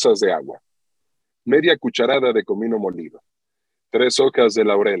 2 tazas de agua. Media cucharada de comino molido. 3 hojas de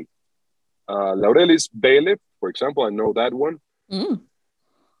laurel. Laurel is bay leaf, for example, I know that one.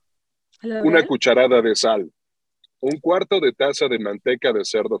 Una cucharada de sal. 1/4 de taza de manteca de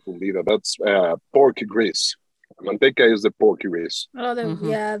cerdo fundida. That's pork grease. Manteca is the pork grease. Oh,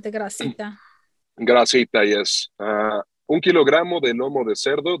 the grasita. Grasita, yes. 1 kilogramo de lomo de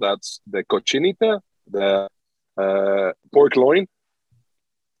cerdo. That's the cochinita, the pork loin.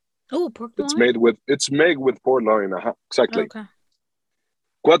 Oh, pork loin. It's made with pork loin. Exactly. Okay.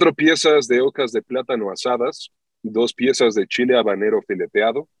 4 piezas de hojas de plátano asadas, 2 piezas de chile habanero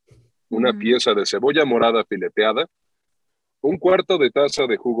fileteado, 1 pieza de cebolla morada fileteada, 1/4 de taza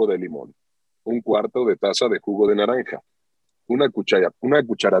de jugo de limón, 1/4 de taza de jugo de naranja, una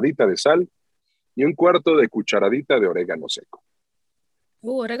cucharadita de sal y 1/4 de cucharadita de orégano seco.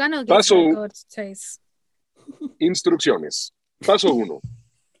 Orégano Paso good taste. Instrucciones. Paso 1.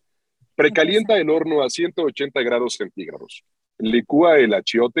 Precalienta el horno a 180 grados centígrados. Licúa el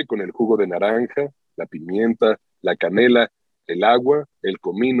achiote con el jugo de naranja, la pimienta, la canela, el agua, el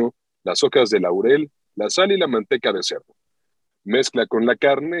comino, las hojas de laurel, la sal y la manteca de cerdo. Mezcla con la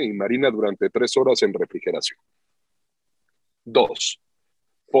carne y marina durante 3 horas en refrigeración. 2.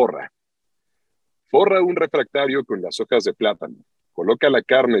 Forra. Forra un refractario con las hojas de plátano. Coloca la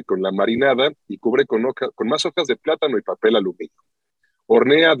carne con la marinada y cubre con más hojas de plátano y papel aluminio.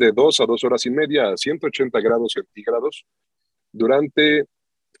 Hornea de 2 a 2 horas y media a 180 grados centígrados durante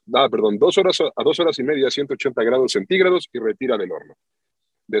 2 horas a 2 horas y media a 180 grados centígrados y retira del horno.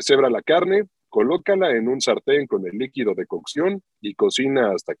 Deshebra la carne, Colócala en un sartén con el líquido de cocción y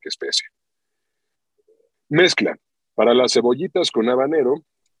cocina hasta que espese. Mezcla. Para las cebollitas con habanero,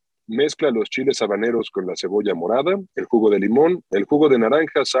 mezcla los chiles habaneros con la cebolla morada, el jugo de limón, el jugo de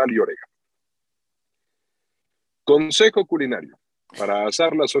naranja, sal y orégano. Consejo culinario. Para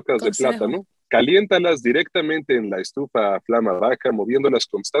asar las hojas de plátano, caliéntalas directamente en la estufa a flama baja, moviéndolas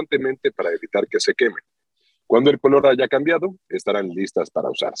constantemente para evitar que se quemen. Cuando el color haya cambiado, estarán listas para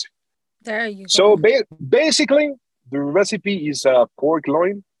usarse. There you go. So basically, the recipe is pork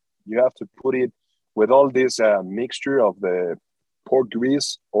loin. You have to put it with all this mixture of the pork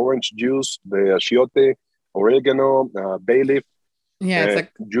grease, orange juice, the achiote, oregano, bay leaf. Yeah, it's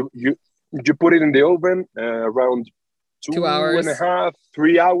like you put it in the oven around 2 hours. 2.5,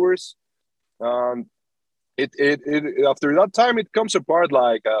 3 hours. It after that time it comes apart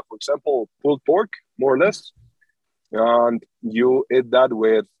like for example pulled pork, more or less, and you eat that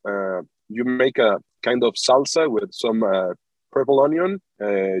with you make a kind of salsa with some purple onion,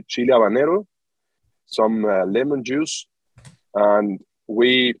 chile habanero, some lemon juice, and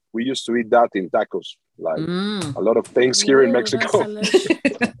we used to eat that in tacos, like a lot of things here in Mexico.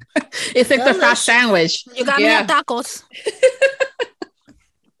 It's like the fast sandwich. You got me at tacos.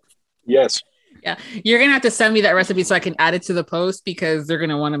 Yes. Yeah, you're gonna have to send me that recipe so I can add it to the post because they're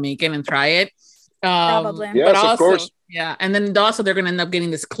gonna want to make it and try it. Probably. Yes, but also, of course. Yeah, and then also they're gonna end up getting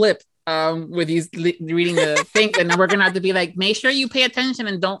this clip with you reading the thing, and then we're gonna have to be like, make sure you pay attention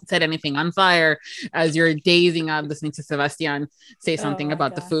and don't set anything on fire as you're dazing out listening to Sebastian say something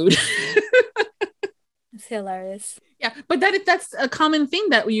about the food. It's hilarious. Yeah, but that's a common thing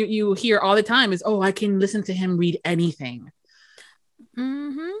that you hear all the time is, oh, I can listen to him read anything.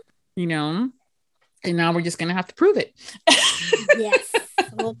 Mm-hmm. You know, and now we're just gonna have to prove it. Yes,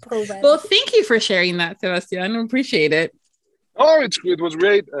 we'll prove it. Well, thank you for sharing that, Sebastian. I appreciate it. Oh, it was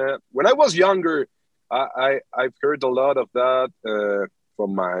great. When I was younger, I've heard a lot of that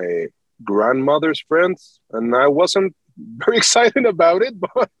from my grandmother's friends, and I wasn't very excited about it,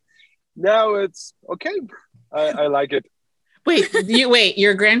 but now it's okay. I like it. Wait,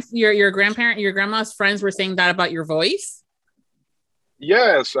 your grandparent, your grandma's friends were saying that about your voice?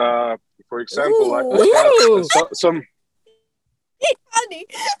 Yes. For example, I have some. Honey.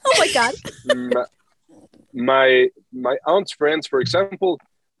 Oh my God. My aunt's friends, for example,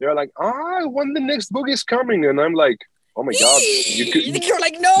 they're like, when the next book is coming, and I'm like, oh my God, you're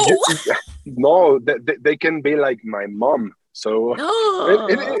like, no, no, they can be like my mom. So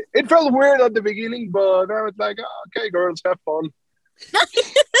it felt weird at the beginning, but I was like, okay, girls, have fun.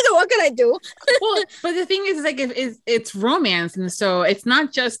 What can I do? Well, but the thing is like, it's romance, and so it's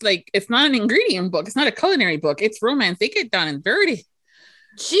not just like, it's not an ingredient book, it's not a culinary book, it's romance. They get down and dirty.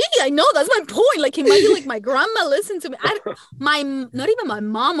 Gee, I know, that's my point. Like, imagine like my grandma listened to me. Not even my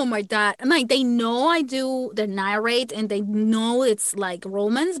mom or my dad. I'm like, they know I do the narrate and they know it's like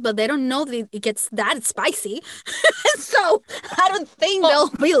romance, but they don't know that it gets that spicy. So I don't think they'll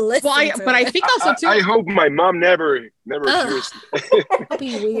be listening. But I think also too. I hope my mom never hears. That'd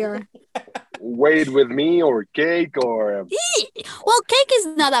be weird. Wait with me or cake or. Well, cake is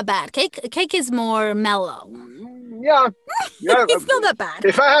not that bad. Cake is more mellow. Yeah. It's not that bad.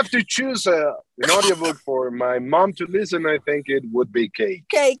 If I have to choose an audiobook for my mom to listen, I think it would be Cake.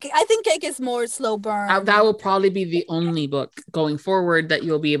 I think Cake is more slow burn. That will probably be the only book going forward that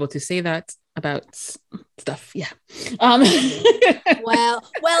you'll be able to say that about stuff. Yeah. Well,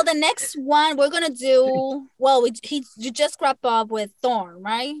 the next one we're gonna do. Well, you just wrap up with Thorn,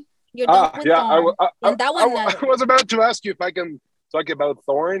 right? You're done with Thorn. I was about to ask you if I can talk about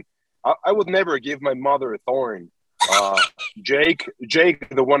Thorn. I would never give my mother a Thorn. Jake,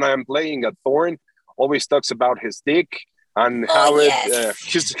 the one I'm playing at Thorn, always talks about his dick and how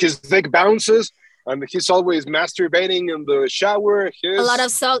his dick bounces, and he's always masturbating in the shower. A lot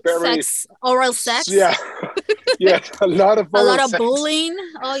of oral sex. Yeah, a lot of bullying.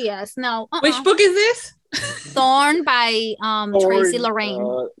 Oh yes, no. Which book is this? Thorn by Tracy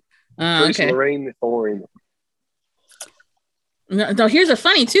Lorraine. Tracy Lorraine Thorn. No, here's a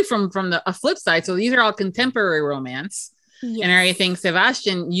funny too from a flip side. So these are all contemporary romance and everything.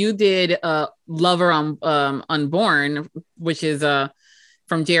 Sebastian, you did Lover Unborn, which is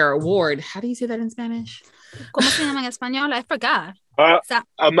from J.R. Ward. How do you say that in Spanish? ¿Cómo se llama en español? I forgot.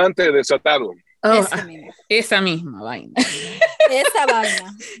 Amante desatado. Oh, esa misma vaina. Esa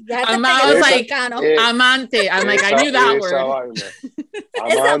vaina. I was like, amante. I'm like, I knew that word.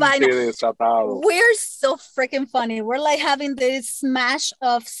 Amante desatado. We're so freaking funny. We're like having this smash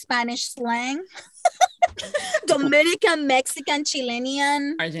of Spanish slang. Dominican, Mexican,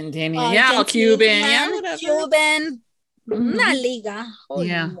 Chilean, Argentinian, Cuban, Cuban, Una liga. Oh,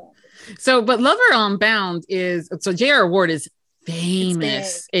 Yeah. no. So, but Lover Unbound is so J.R. Ward is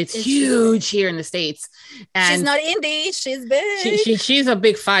famous. It's huge here in the States, and she's not indie. She's big. She's a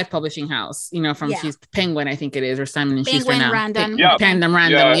big 5 publishing house. You know, she's Penguin, I think it is, or Simon and Schuster now. Random.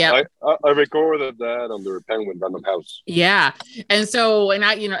 Random. Yeah, I recorded that under Penguin Random House. Yeah, and so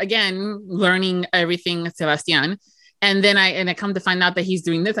I, again, learning everything Sebastian, and then I come to find out that he's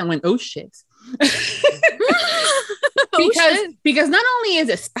doing this. I went, oh shit. because not only is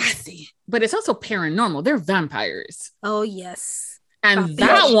it spicy, but it's also paranormal. They're vampires. Oh yes, and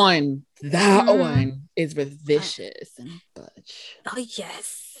that one is with Vicious and Butch. Oh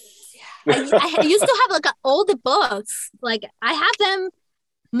yes, I used to have like all the books. Like I have them,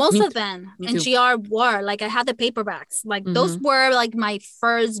 most of them, and GR War. Like I had the paperbacks. Like those were like my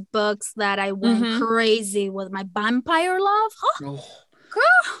first books that I went crazy with. My vampire love. Huh?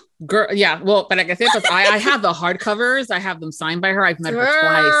 Girl, yeah. Well, but like I said, I have the hardcovers. I have them signed by her. I've met her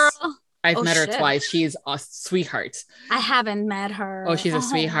twice. I've met her twice. She's a sweetheart. I haven't met her. Oh, she's a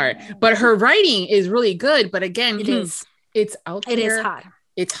sweetheart. But her writing is really good. But again, it's out there. It is hot.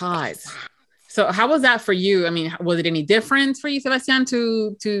 It's hot. So how was that for you? I mean, was it any different for you, Sebastian,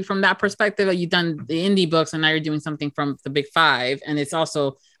 to from that perspective? You've done the indie books and now you're doing something from the big 5 and it's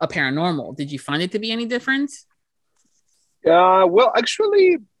also a paranormal. Did you find it to be any different? Well,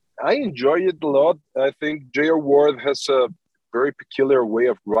 actually, I enjoy it a lot. I think J.R. Ward has a very peculiar way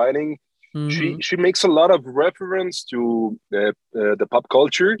of writing. She makes a lot of reference to the pop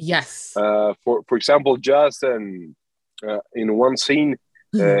culture. Yes. For example, just in one scene,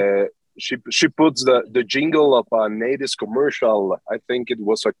 she puts the jingle of a Natives commercial. I think it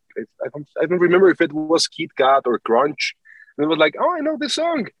was I don't remember if it was Kit Kat or Crunch. And it was like, oh, I know this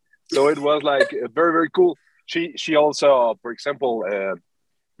song. So it was like very, very cool. She also, for example,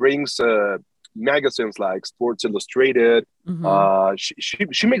 brings magazines like Sports Illustrated.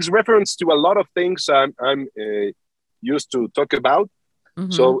 She makes reference to a lot of things I'm used to talk about.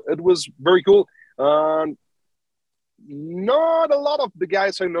 So it was very cool. Not a lot of the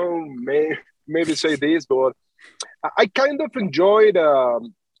guys I know maybe say this, but I kind of enjoyed how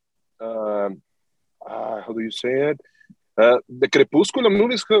do you say it? The Crepúsculo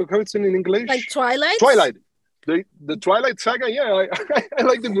movies, how it's in English? Like Twilight? Twilight. The Twilight saga, yeah. I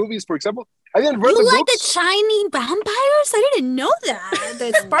like the movies, for example. I didn't read the books. You like the shiny vampires? I didn't know that.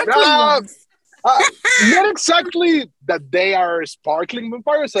 The sparkling ones. Not exactly that they are sparkling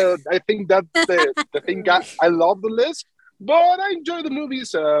vampires. I think that's the thing I love the list. But I enjoy the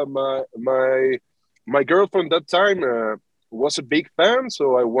movies. My girlfriend that time was a big fan,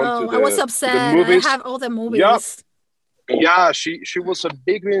 so I went to I was upset. I have all the movies. Yeah, she was a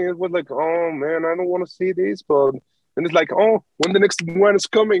big fan. It was like, oh man, I don't want to see this, but and it's like, oh, when the next one is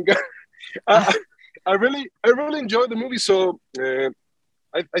coming. I really enjoyed the movie. So I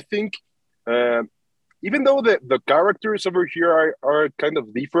think even though the characters over here are kind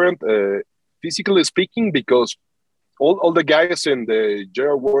of different, physically speaking, because all the guys in the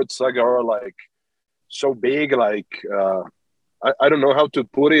J.R. Ward saga are like so big, like I don't know how to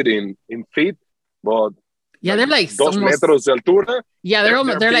put it in feet, but yeah, they're like 2 metros de altura. Yeah,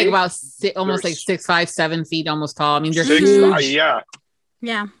 they're like about almost like 6'5", 7 feet, almost tall. I mean, they're huge.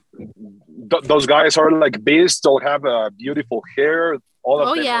 Yeah. Those guys are like beasts. All have beautiful hair. All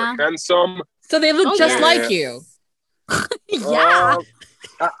of them are handsome. So they look just like you. Yeah.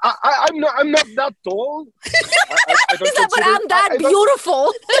 I'm not that tall. He's like, but I'm that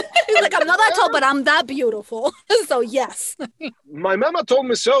beautiful. He's like, I'm not that tall, but I'm that beautiful. So yes. My mama told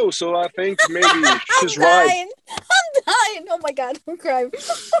me so I think maybe she's right. I'm dying. Oh my God, I'm crying.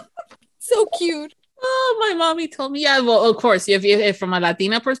 So cute. Oh, my mommy told me. Yeah, well, of course, if from a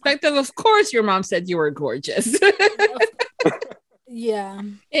Latina perspective, of course, your mom said you were gorgeous. Yeah.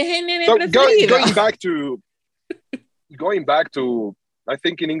 So going back to, I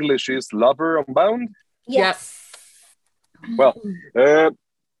think in English is Lover Unbound. Yes. Well,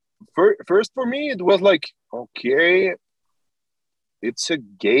 first for me, it was like, okay, it's a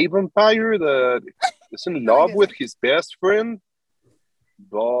gay vampire that is in love with his best friend,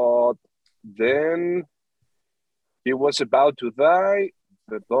 but then he was about to die.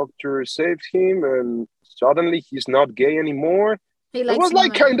 The doctor saved him, and suddenly he's not gay anymore. It was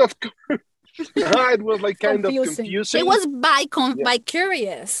like kind of it was like kind of confusing. It was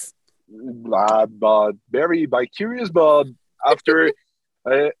bi-curious. But very bi-curious. But after,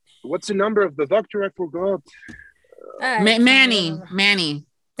 what's the number of the doctor? I forgot. Manny.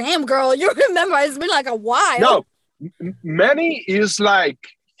 Damn, girl, you remember? It's been like a while. No, Manny is like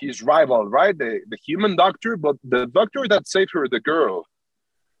his rival, right? The human doctor, but the doctor that saved her, the girl.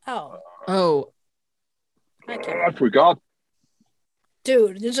 Oh. I forgot.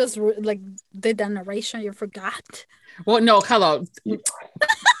 Dude, you just like did that narration. You forgot. Well, no, hello.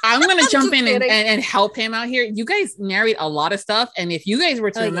 I'm gonna jump in kidding. and help him out here. You guys narrate a lot of stuff, and if you guys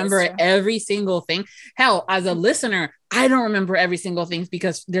were to remember yes, every single thing, hell, as a listener, I don't remember every single thing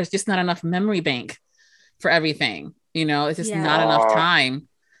because there's just not enough memory bank for everything. You know, it's just not enough time.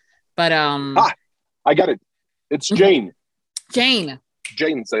 But I got it. It's Jane. Jane.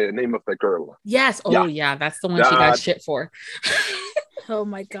 Jane's the name of the girl. Yes. Oh yeah, that's the one she got shit for. Oh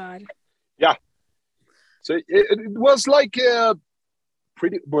my god. Yeah. So it was like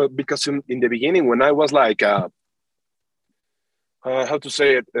pretty well, because in the beginning when I was like how to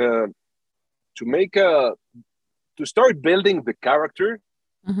say it to make to start building the character.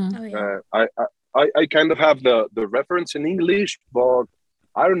 I kind of have the reference in English, but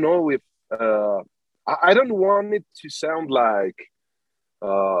I don't know if I don't want it to sound like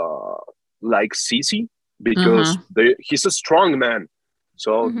CC because he's a strong man,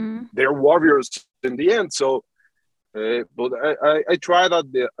 so they're warriors in the end. So, but I tried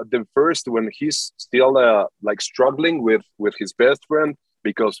at the first when he's still like struggling with his best friend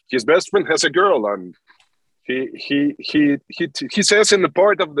because his best friend has a girl, and he says in the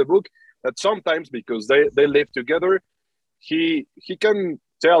part of the book that sometimes because they live together, he can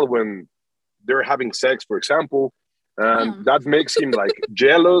tell when they're having sex, for example, and that makes him like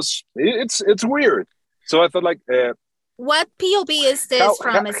jealous. It's weird. So I thought like what POV is this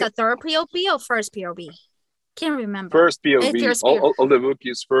from? Is it third POV or first POV? Can't remember. First POV. All the book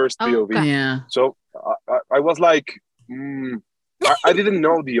is first POV. Okay. Yeah. So I was like, I didn't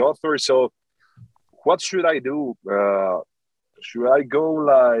know the author, so what should I do? Should I go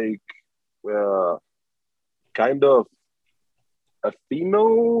like kind of a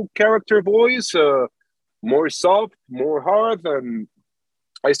female character voice, more soft, more hard? And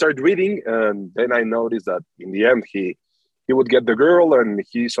I started reading, and then I noticed that in the end he would get the girl, and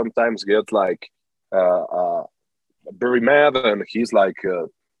he sometimes gets like very mad, and he's like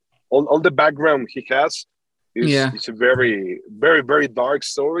all the background he has is a very very very dark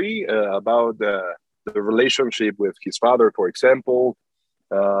story about the relationship with his father, for example.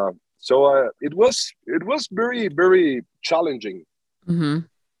 So it was very very challenging.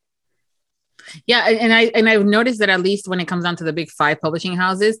 Yeah, and I've noticed that at least when it comes down to the big 5 publishing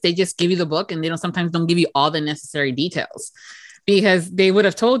houses, they just give you the book and they sometimes don't give you all the necessary details, because they would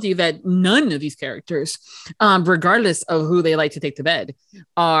have told you that none of these characters, regardless of who they like to take to bed,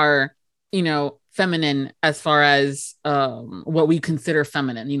 are, you know, feminine as far as what we consider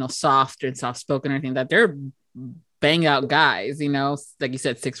feminine, you know, soft and soft spoken or anything. That they're bang out guys, you know, like you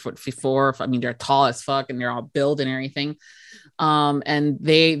said, 6'4". I mean, they're tall as fuck and they're all built and everything. And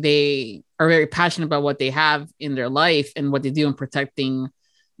they are very passionate about what they have in their life and what they do in protecting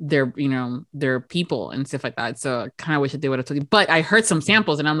their, you know, their people and stuff like that. So I kind of wish that they would have told you, but I heard some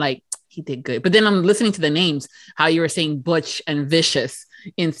samples and I'm like, he did good. But then I'm listening to the names, how you were saying butch and vicious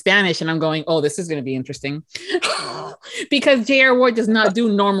in Spanish. And I'm going, oh, this is going to be interesting because J.R. Ward does not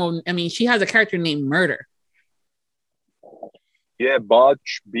do normal. I mean, she has a character named Murder. Yeah.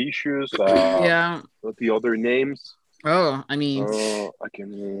 Butch, vicious. What the other names? Oh, I mean, I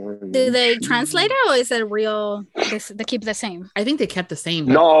can. Do they translate it or is it real? They keep the same. I think they kept the same.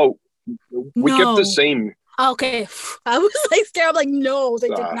 No, we kept the same. Okay, I was like scared. I'm like, no, they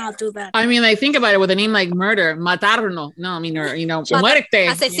did not do that. I mean, like, think about it with a name like Murder, matarno. No, I mean, or, you know, muerte.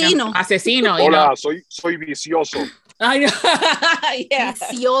 Asesino. You know, asesino. Hola, you know. soy vicioso. I know. Yeah.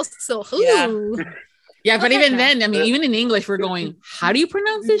 Vicioso. Yeah. Yeah, but even then, I mean, even in English, we're going, how do you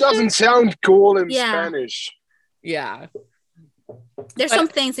pronounce this? It doesn't sound cool in Spanish. Yeah. There's some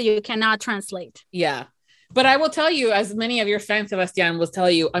things that you cannot translate. Yeah. But I will tell you, as many of your fans, Sebastian, will tell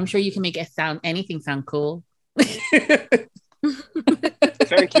you, I'm sure you can make anything sound cool.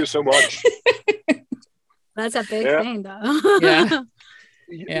 Thank you so much. That's a big thing, though.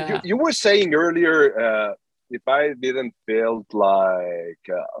 Yeah. You were saying earlier, if I didn't feel like,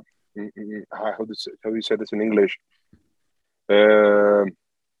 how do you say this in English?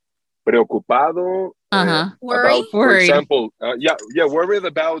 Preocupado. Worry. For example, worried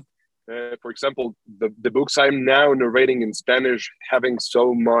about, for example, the books I'm now narrating in Spanish having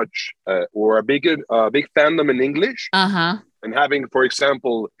so much or a big fandom in English, and having, for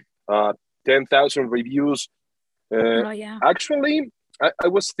example, 10,000 reviews. Actually, I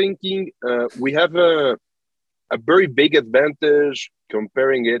was thinking we have a very big advantage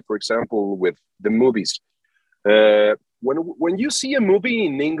comparing it, for example, with the movies. When you see a movie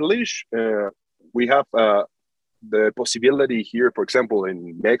in English, we have the possibility here, for example,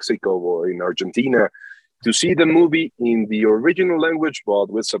 in Mexico or in Argentina, to see the movie in the original language, but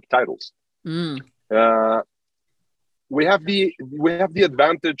with subtitles. we have the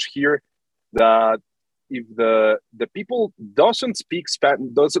advantage here that if the people doesn't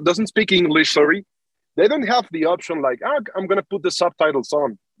speak English, sorry, they don't have the option like, I'm gonna put the subtitles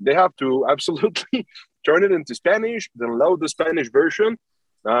on. They have to absolutely turn it into Spanish, then load the Spanish version,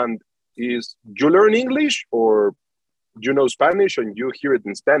 and is you learn English or you know Spanish and you hear it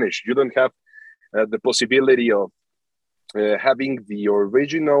in Spanish. You don't have the possibility of having the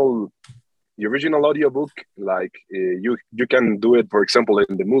original audiobook like you can do it, for example,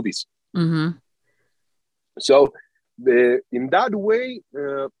 in the movies. Mm-hmm. So in that way,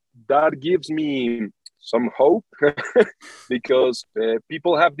 that gives me some hope because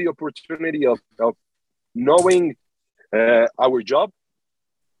people have the opportunity of knowing our job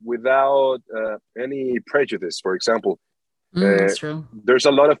without any prejudice. For example, That's true. there's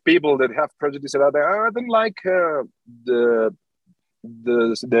a lot of people that have prejudice about that. I don't like the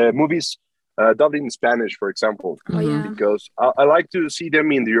movies dubbed in Spanish, for example, because I like to see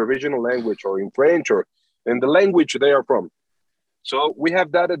them in the original language or in French or in the language they are from. So we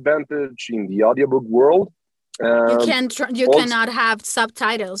have that advantage in the audiobook world. You cannot have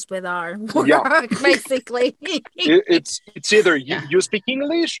subtitles with our work, basically. It's either you speak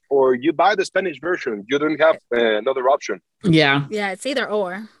English or you buy the Spanish version. You don't have another option. Yeah, it's either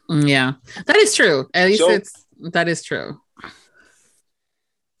or. Yeah, that is true. At least that is true.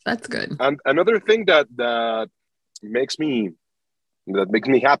 That's good. And another thing that makes me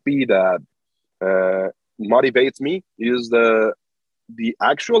happy, that motivates me, is the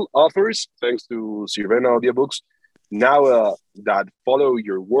actual authors, thanks to Sirena Audiobooks, now that follow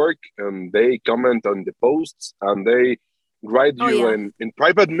your work and they comment on the posts and they write you in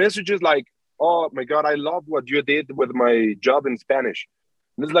private messages like, oh my God, I love what you did with my job in Spanish.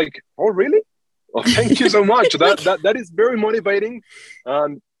 And it's like, oh, really? Oh, thank you so much. That is very motivating.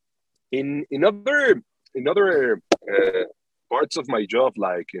 And in other parts of my job,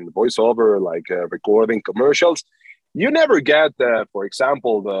 like in voiceover, like recording commercials, you never get, for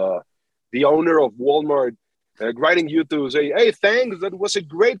example, the owner of Walmart writing you to say, "Hey, thanks, that was a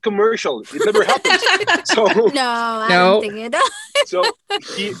great commercial." It never happens. So I don't think it does. So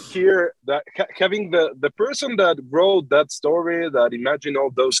here, that having the person that wrote that story, that imagined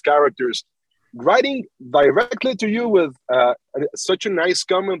all those characters, writing directly to you with such a nice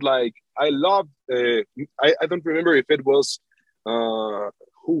comment, like, "I love." I don't remember if it was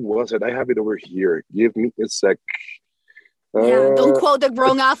who was it. I have it over here. Give me a sec. Don't quote the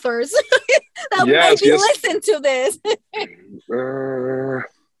wrong authors. That maybe listen to this.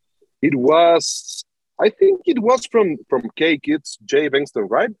 It was, I think it was from Cake. It's Jay Bengston,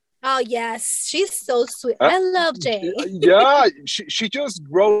 right? Oh yes, she's so sweet. I love Jay. Yeah, she just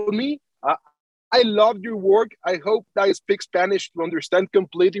wrote me. I love your work. I hope that I speak Spanish to understand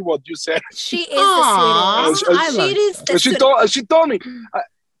completely what you said. She is the sweetest. She told me.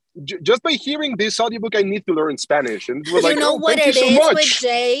 Just by hearing this audiobook, I need to learn Spanish. And we're like, what thank it you so is much. with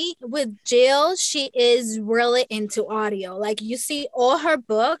Jay, with Jill, she is really into audio. Like, you see all her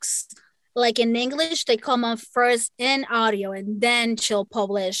books, like in English, they come on first in audio, and then she'll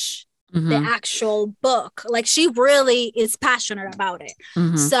publish the actual book. Like, she really is passionate about it.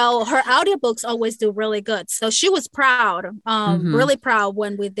 So her audiobooks always do really good. So she was proud, really proud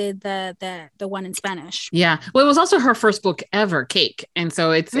when we did the one in Spanish. Yeah. Well, it was also her first book ever, Cake. And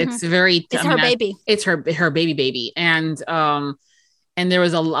so it's very, it's her baby. It's her baby. And there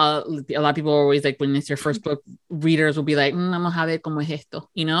was a lot of people are always like, when it's your first book, readers will be like, vamos a ver cómo es esto,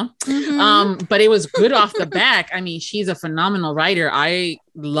 you know? But it was good off the back. I mean, she's a phenomenal writer. I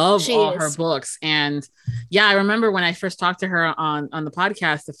love all her books. And yeah, I remember when I first talked to her on the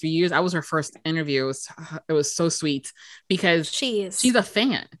podcast a few years, I was her first interview. It was so sweet because she's a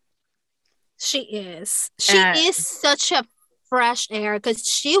fan. She is such a fresh air, because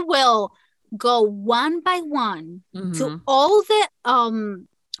she will go one by one to all the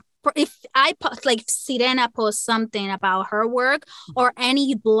if I post, like Sirena posts something about her work, or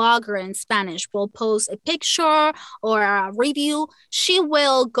any blogger in Spanish will post a picture or a review, she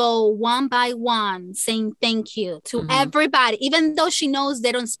will go one by one saying thank you to everybody, even though she knows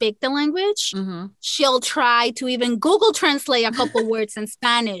they don't speak the language. She'll try to even Google translate a couple words in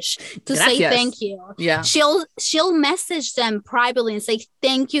Spanish to say thank you. Yeah, she'll message them privately and say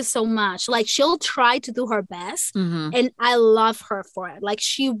thank you so much. Like, she'll try to do her best, and I love her for it. Like,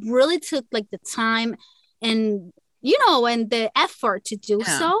 she really took like the time and and the effort to do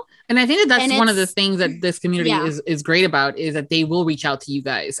so. And I think that's one of the things that this community is great about, is that they will reach out to you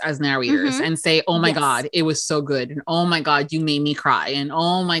guys as narrators and say, oh my God, it was so good, and oh my God, you made me cry, and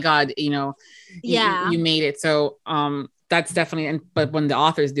oh my God, you made it. So that's definitely, but when the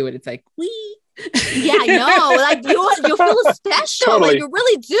authors do it, it's like, Yeah, I know. Like you feel special. Totally. Like you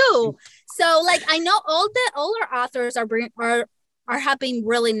really do. So like I know all our authors are having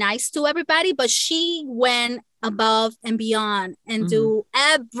really nice to everybody, but she went above and beyond and do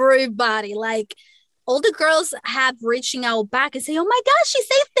everybody. Like all the girls have reaching out back and say, "Oh my gosh, she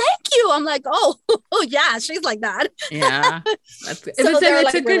said thank you." I'm like, "Oh, yeah, she's like that." Yeah, it's like, a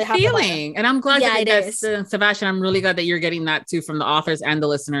really good feeling, and I'm glad Yeah, that's Sebastian. I'm really glad that you're getting that too from the authors and the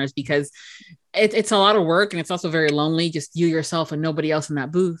listeners, because it's a lot of work and it's also very lonely, just you, yourself, and nobody else in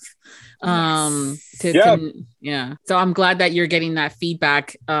that booth. Yes. So I'm glad that you're getting that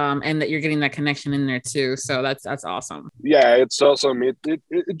feedback, and that you're getting that connection in there too. So that's awesome. Yeah, it's awesome. It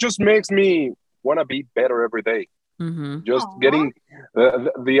just makes me want to be better every day. Just getting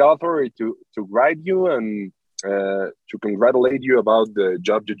the author to write you and to congratulate you about the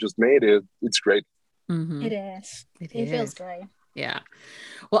job you just made. It's great. It is. It feels great. Yeah.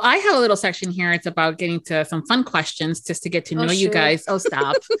 Well, I have a little section here. It's about getting to some fun questions just to get to know you guys. Oh,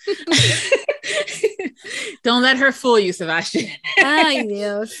 stop. Don't let her fool you, Sebastian. Ay,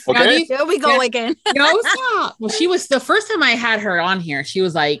 Dios. Okay. Here we go again. No, stop. Well, she was the first time I had her on here. She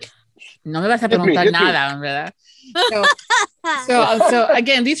was like, no me vas a preguntar nada, ¿verdad? So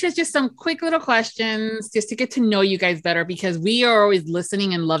again, these are just some quick little questions just to get to know you guys better, because we are always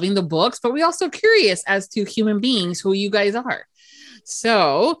listening and loving the books, but we're also curious as to human beings, who you guys are.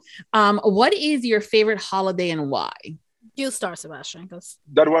 So, what is your favorite holiday and why? You start, Sebastian.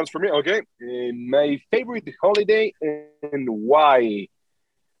 That one's for me. Okay. My favorite holiday and why?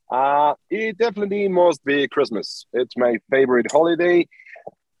 It definitely must be Christmas. It's my favorite holiday.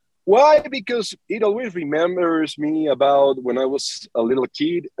 Why? Because it always remembers me about when I was a little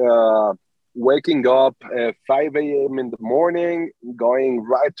kid, waking up at 5 a.m. in the morning, going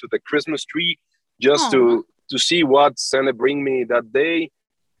right to the Christmas tree just to see what Santa bring me that day.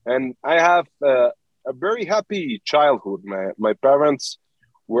 And I have a very happy childhood. My parents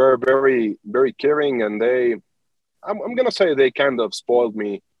were very, very caring, and I'm going to say they kind of spoiled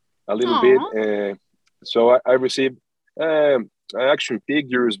me a little bit. So I received action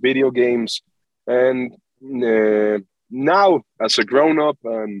figures, video games, and now as a grown-up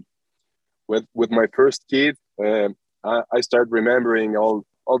and with my first kid, I start remembering all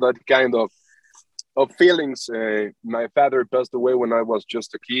that kind of feelings. My father passed away when I was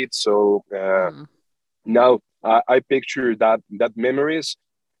just a kid, so now I picture that memories,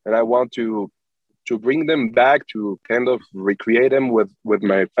 and I want to bring them back, to kind of recreate them with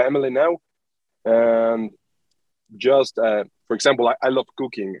my family now. And just for example, I love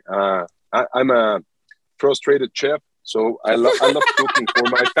cooking. I'm a frustrated chef, so I love cooking for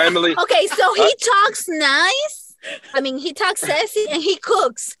my family. Okay, so he talks nice. I mean, he talks sexy and he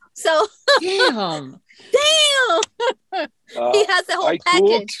cooks. So damn. He has the whole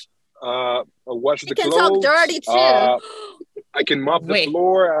package. I wash the clothes. He can talk dirty too. I can mop the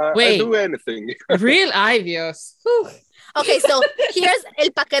floor. I do anything. Real, ay Dios. Okay, so here's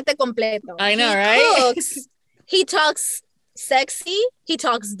el paquete completo. I know, he right? Cooks, he talks sexy, he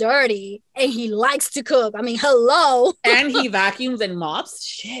talks dirty, and he likes to cook. I mean, hello. And he vacuums and mops.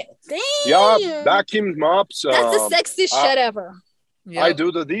 Shit. Damn. Yeah, vacuum mops. That's the sexiest shit ever. Yep. I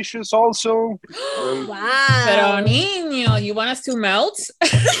do the dishes also. Wow. Pero niño, you want us to melt?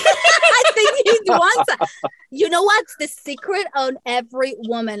 I think he wants that. You know what's the secret on every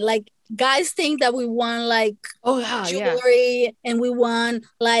woman? Like, guys think that we want like jewelry and we want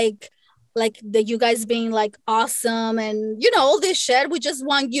like the you guys being like awesome and all this shit. We just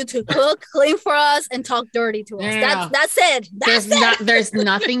want you to cook, clean for us, and talk dirty to us. That's it. There's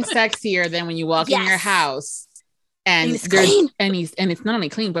nothing sexier than when you walk in your house and it's clean. and it's not only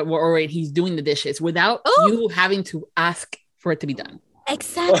clean, but he's doing the dishes without you having to ask for it to be done.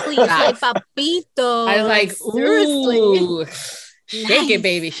 Exactly. It's like papito. I was like, seriously. Ooh, shake it,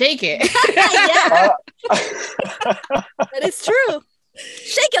 baby, shake it. That is true.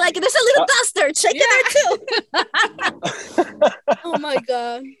 Shake it like there's a little duster. Shake it there too. Oh my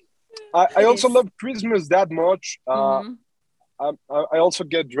god. I also love Christmas that much. I also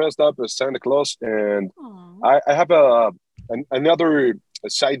get dressed up as Santa Claus, and I have another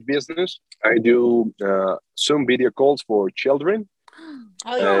side business. I do Zoom video calls for children.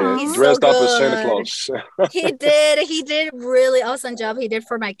 Oh yeah, he's dressed so up good. as Santa Claus. He did really awesome job. He did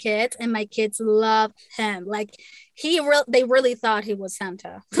for my kids, and my kids love him. Like they really thought he was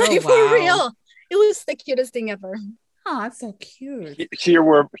Santa. Like, for real. It was the cutest thing ever. Oh, that's so cute. Here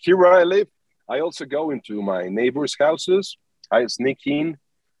where I live, I also go into my neighbors' houses. I sneak in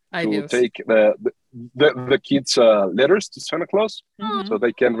to take the kids letters to Santa Claus, so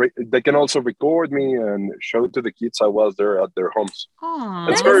they can also record me and show to the kids I was there at their homes. Aww.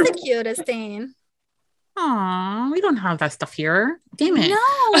 That's That is very the cutest thing. Aw, we don't have that stuff here. Damn it. No.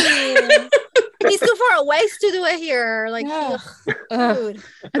 He's too far away to do it here. Like, Yeah. dude.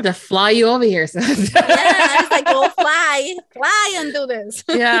 I have to fly you over here. Yeah, it's like, go fly and do this.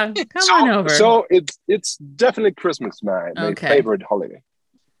 Yeah, come on over. So it's definitely Christmas, my favorite holiday.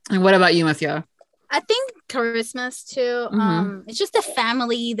 And what about you, Monsieur? I think Christmas too. It's just the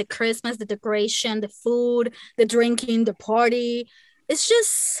family, the Christmas, the decoration, the food, the drinking, the party. It's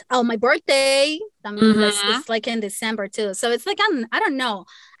just my birthday. I mean, it's like in December too. So it's like I don't know.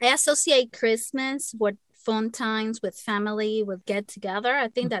 I associate Christmas with fun times, with family, with get together. I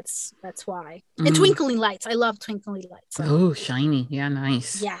think that's why. And twinkling lights. I love twinkling lights. So. Oh, shiny. Yeah,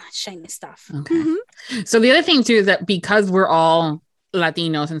 nice. Yeah, shiny stuff. Okay. So the other thing too is that because we're all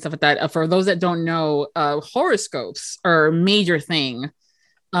Latinos and stuff like that, for those that don't know, horoscopes are a major thing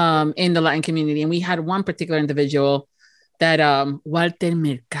in the Latin community. And we had one particular individual that Walter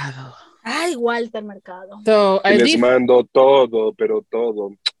Mercado. Ay, Walter Mercado. So Les mando todo, pero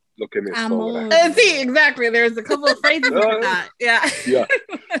todo lo que me sobra. See, exactly. There's a couple of phrases like that. Yeah. Yeah.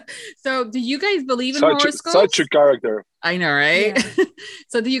 So do you guys believe in horoscopes? Such a character. I know, right? Yeah.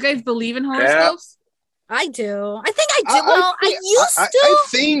 So do you guys believe in horoscopes? I do. I think I do. I used to. I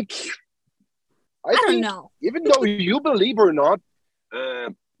think. I don't know. Even though you believe or not,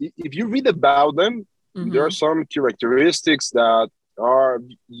 if you read about them, there are some characteristics that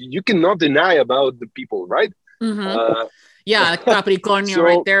you cannot deny about the people, right? Yeah, Capricornio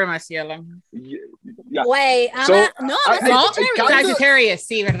right there, Marciela. Yeah. Wait, Sagittarius,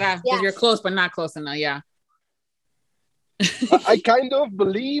 sí, verdad? Yes. You're close, but not close enough. Yeah. I kind of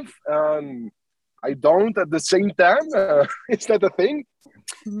believe, I don't at the same time. It's not a thing.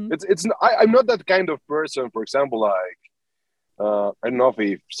 It's. I'm not that kind of person. For example, like I don't know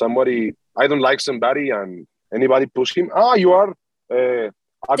if somebody I don't like somebody and anybody push him. You are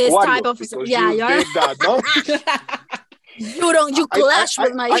this type of you're that, no? You clash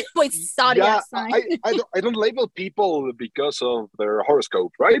with zodiac sign. I don't label people because of their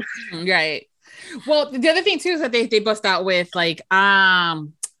horoscope, right? Right. Well, the other thing too is that they bust out with like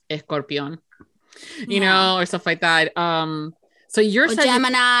Escorpion, you know, or stuff like that. So you're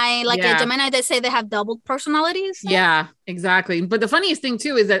Gemini, like a Gemini, they say they have double personalities. So? Yeah, exactly. But the funniest thing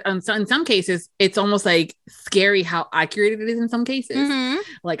too is that in some cases, it's almost like scary how accurate it is in some cases.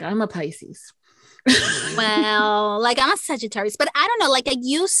 Like I'm a Pisces. Well, like I'm a Sagittarius, but I don't know. Like I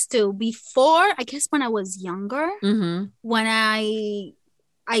used to before, I guess when I was younger, when I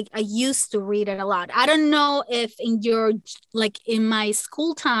used to read it a lot. I don't know if in my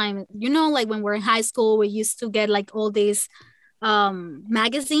school time, you know, like when we're in high school, we used to get like all these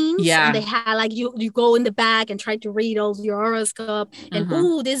magazines, and they had like you go in the back and try to read all your horoscope, and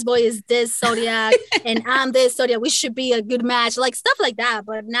this boy is this zodiac and I'm this zodiac, we should be a good match, like stuff like that.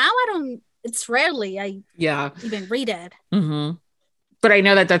 But now it's rarely I even read it. But I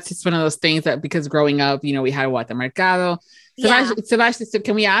know that's just one of those things that because growing up, you know, we had Walter Mercado. Sebastian,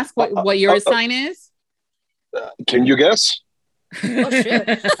 can we ask what your sign is? Can you guess? Oh shit.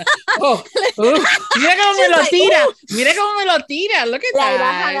 Mira cómo me lo tira. Mira cómo me lo tira. Look at that. La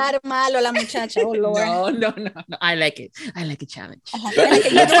vas a dar malo la muchacha. Oh Lord. No. I like it. I like a challenge. Do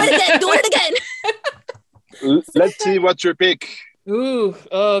it again. Let's see what's your pick. Ooh,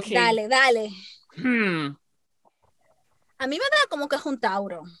 okay. Dale. A mí me da como que es un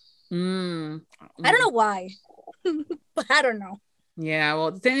Tauro. I don't know why. But I don't know. Yeah,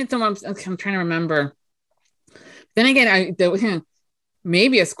 well, then I'm trying to remember. Then again,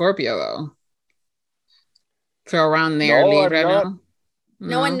 maybe a Scorpio though. So around there, Libra. Not.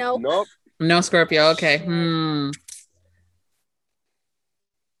 No one knows. Nope. No Scorpio. Okay.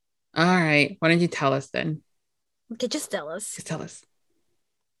 All right. Why don't you tell us then? Okay, just tell us.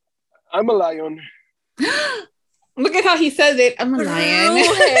 I'm a lion. Look at how he says it. I'm a lion.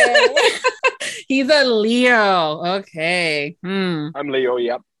 He's a Leo. Okay. I'm Leo.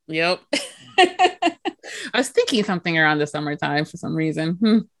 Yep. I was thinking something around the summertime for some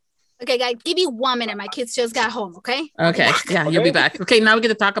reason. Okay, guys, give me 1 minute. My kids just got home, okay? Okay. Yeah, you'll be back. Okay, now we get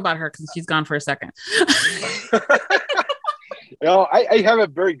to talk about her because she's gone for a second. I have a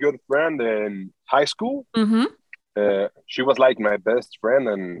very good friend in high school. She was like my best friend,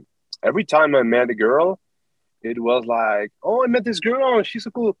 and every time I met a girl, it was like, oh, I met this girl, she's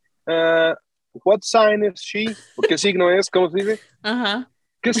so cool. What sign is she? ¿Qué signo es? ¿Cómo se dice?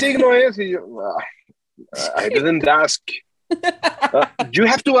 ¿Qué signo es? Y yo, I didn't ask. You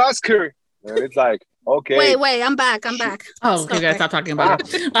have to ask her. And it's like, Okay. Wait, I'm back. Oh, okay, guys, stop talking about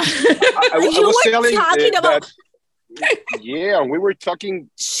it. I You was were telling talking about. that. Yeah, we were talking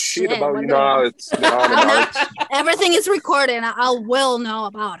shit about, what you the- know, it's Everything is recorded, and I will know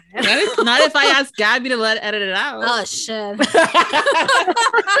about it. Not if I ask Gabby to edit it out. Oh shit.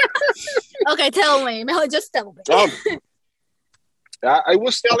 Okay, tell me. Mejor just tell me. I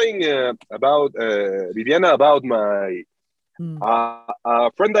was telling about Viviana about my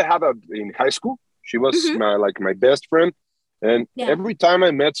friend I had in high school. She was my best friend, and every time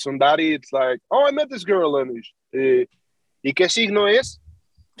I met somebody, it's like, oh, I met this girl, and ¿y qué signo es?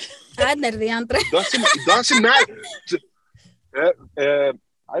 Doesn't matter.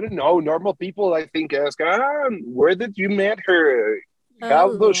 I don't know. Normal people, I think, ask, where did you met her?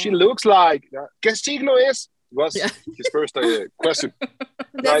 How does she looks like? ¿Qué signo es? Was his first question.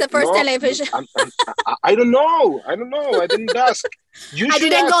 That's the first television. I don't know. I didn't ask. I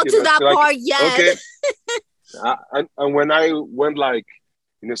didn't go to that part yet. Okay. And when I went like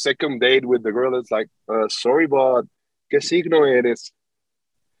in a second date with the girl, it's like, sorry, but ¿qué signo eres?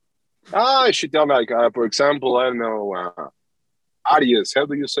 I should tell like, for example, I don't know, Aries. How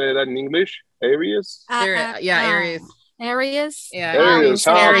do you say that in English? Aries? Aries. Aries? Yeah. Aries.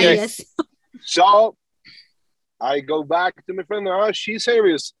 Aries. Okay. So I go back to my friend. Oh, she's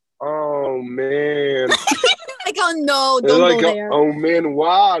Aries. Oh, man. Like, oh, no, don't go there. Oh, man,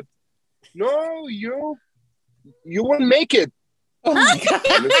 what? No, you won't make it. Oh, my God.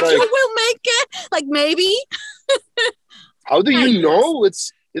 You will make it? Like, maybe? How do you know?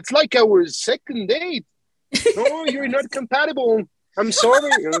 It's like our second date. No, you're not compatible. I'm sorry.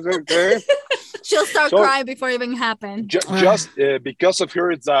 She'll start crying before it even happens. Just because of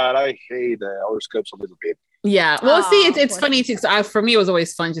her, it's that I hate horoscopes a little bit. Yeah. Well, see, it's funny too. So for me, it was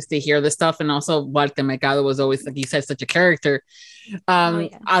always fun just to hear this stuff. And also Walter Mercado was always, like you said, such a character.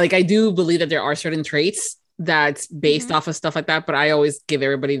 I do believe that there are certain traits that's based off of stuff like that, but I always give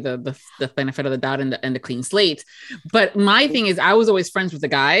everybody the benefit of the doubt and the clean slate. But my thing is, I was always friends with the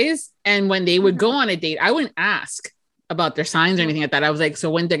guys, and when they would go on a date, I wouldn't ask about their signs or anything like that. I was like, so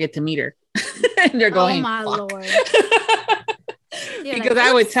when did I get to meet her? And they're going, oh my fuck. Lord. Because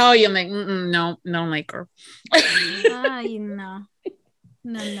I would tell you, I'm like, no, like her.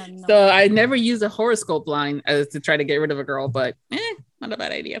 No. So I never use a horoscope line as to try to get rid of a girl, but not a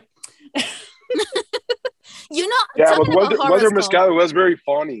bad idea. You know, yeah, but Walter Mercado was very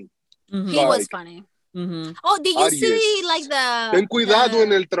funny. He was funny. Oh, did you see like the... Ten cuidado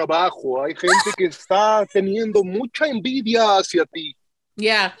en el trabajo. Hay gente que está teniendo mucha envidia hacia ti.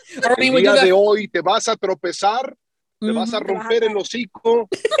 Yeah. El día de hoy te vas a tropezar, te vas a romper el hocico,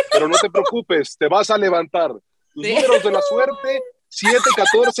 pero no te preocupes, te vas a levantar. Tus números de la suerte, 7,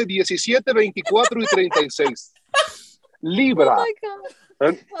 14, 17, 24 y 36. Libra. Oh my God.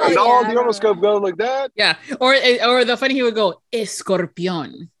 And all the horoscope go like that. Yeah. Or the funny, he would go,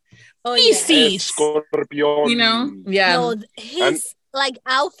 Escorpión. Oh, Pisces. Escorpión. You know? Yeah. No, his like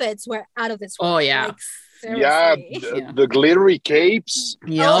outfits were out of this world. Oh, yeah. Like, seriously. The glittery capes.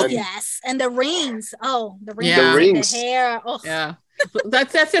 Yeah. Oh, yes. And the rings. Oh, the rings. Yeah. The rings. The hair. Oh. Yeah.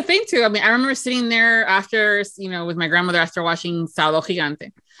 That's the thing too. I mean, I remember sitting there after, with my grandmother after watching Sábado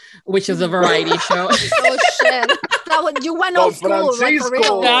Gigante, which is a variety show. Oh shit! You went old school, like, for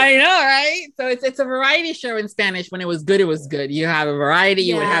real. I know, right? So it's a variety show in Spanish. When it was good. You have a variety.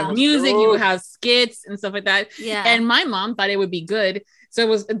 You would have music. You would have skits and stuff like that. Yeah. And my mom thought it would be good. So it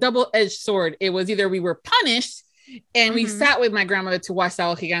was a double-edged sword. It was either we were punished and we sat with my grandmother to watch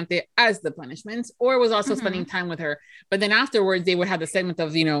Sábado Gigante as the punishment, or it was also spending time with her. But then afterwards, they would have the segment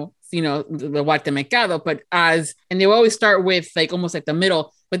of, the Walter Mercado, and they would always start with like almost like the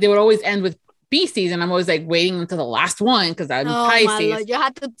middle, but they would always end with Pisces, and I'm always like waiting until the last one because I'm Pisces. My Lord. You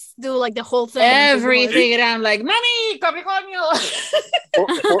had to do like the whole thing. Everything, and I'm like, Mami, Capricornio.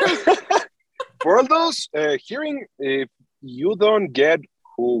 For all those hearing, if you don't get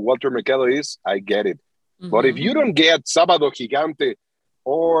who Walter Mercado is, I get it. But if you don't get Sábado Gigante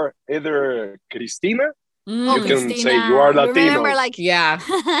or either Cristina, you can say you are Latino. Remember, like, yeah.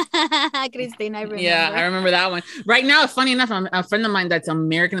 Cristina, I remember. Yeah, I remember that one. Right now, funny enough, a friend of mine that's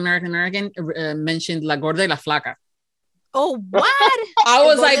American mentioned La Gorda y la Flaca. Oh, what? I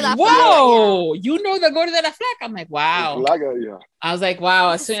was like, whoa, you know the Gorda y la Flaca? I'm like, wow. Flaca, yeah. I was like,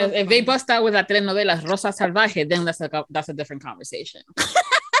 wow. As soon as if they bust out with la telenovela Rosa Salvaje, then that's a different conversation.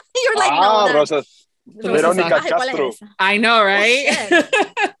 You're like, no, Rosa. Verónica Castro. I know, right?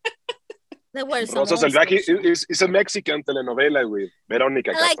 Rosa Salvaje is a Mexican telenovela with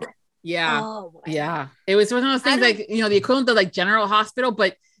Verónica Castro. Yeah. Yeah. It was one of those things like, the equivalent of like General Hospital,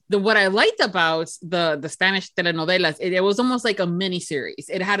 but what I liked about the Spanish telenovelas, it was almost like a mini series.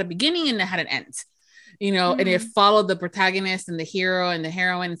 It had a beginning and it had an end. you know, and it followed the protagonist and the hero and the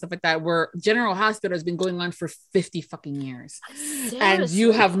heroine and stuff like that, where General Hospital has been going on for 50 fucking years. Seriously? And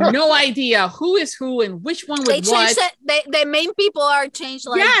you have no idea who is who and which one with what. The main people are changed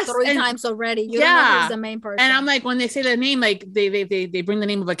like 3 times already. You don't know who's the main person. And I'm like, when they say their name, like they bring the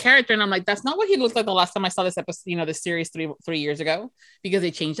name of a character, and I'm like, that's not what he looked like the last time I saw this episode, you know, the series 3 years ago, because they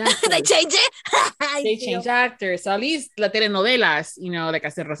changed actors. They changed it. They changed actors. So at least la telenovelas, you know, like I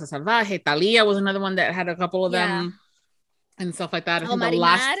said, Rosa Salvaje, Thalia was another one that had a couple of them and stuff like that. I think the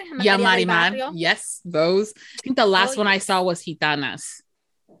last, Marimar. Yes, those. I think the last one I saw was Gitanas.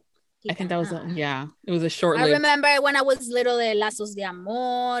 I think that was it was a short. I remember when I was little, Lazos de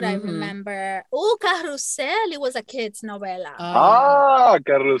Amor. I remember Carrusel. It was a kids novela.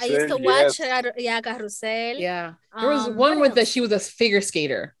 Carrusel. I used to watch Carrusel. Yeah, there was one with she was a figure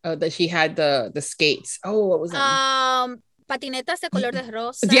skater. That she had the skates. Oh, what was that? Patinetas de color de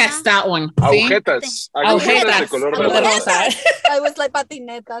rosa. Yes, that one. Agujetas de color de rosa. I was like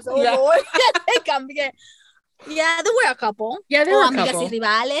patinetas. Oh Lord, yeah, there were a couple. Yeah, there were a couple. Amigas y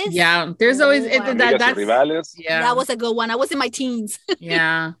Rivales. Yeah, there's always that's Rivales. Yeah, that was a good one. I was in my teens.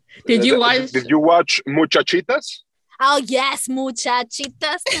 Yeah. Did you watch Muchachitas? Oh yes,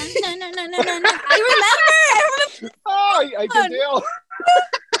 Muchachitas. No. I remember. Oh, I can tell.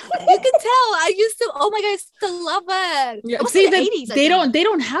 You can tell. I used to. Oh my god, I used to love it. Yeah. See, they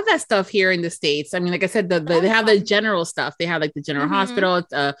don't have that stuff here in the States. I mean, like I said, they have the general stuff. They have like the General Hospital,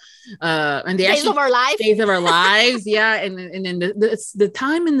 and they Days of Our Lives. Days of Our Lives, yeah, and then the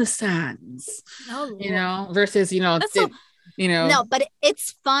Time in the Sands. Oh, you know, versus you know. You know, no, but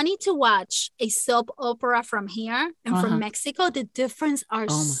it's funny to watch a soap opera from here and from Mexico. The difference are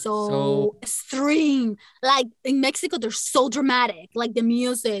so extreme. Like in Mexico, they're so dramatic, like the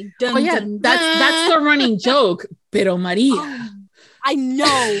music. That's the running joke. Pero Maria. Oh, I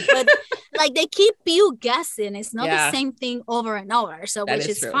know, but like they keep you guessing. It's not the same thing over and over. So which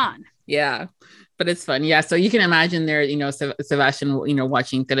is fun. Yeah. But it's fun. Yeah. So you can imagine there, you know, Sebastian, you know,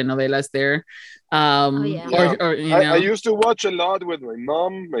 watching telenovelas there. Or you know. I used to watch a lot with my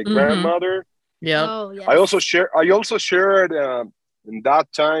mom, my grandmother. Yeah. Oh, yes. I also shared in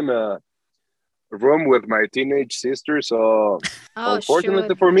that time a room with my teenage sister. So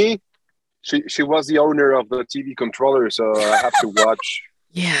unfortunately for me, she was the owner of the TV controller. So I have to watch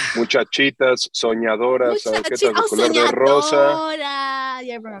Muchachitas, Soñadoras, Agujetas de color de rosa.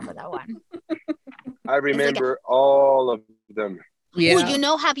 Yeah, I remember that one. I remember all of them. Yeah. Well, you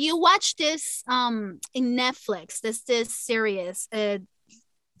know, have you watched this in Netflix? This series, the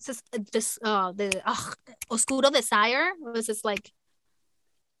Oscuro Desire. Was this like?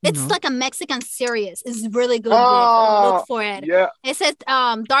 It's like a Mexican series. It's really good. Look for it. Yeah. It says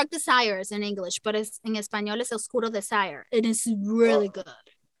Dark Desires in English, but it's in Espanol. It's Oscuro Desire. It is really good.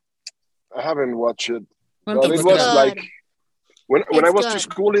 I haven't watched it. But it was good. Like when I was to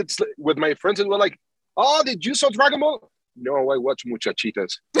school, it's with my friends. It was like, oh, did you saw Dragon Ball? No, I watch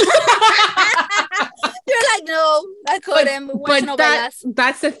Muchachitas. You're like, no, I couldn't. But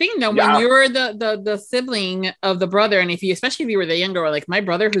that's the thing, though. When you were the sibling of the brother, and especially if you were the younger, or like my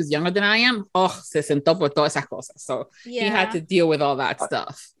brother who's younger than I am, se sentó por todas esas cosas. So he had to deal with all that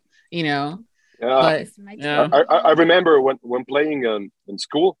stuff, you know. Yeah, I remember when playing in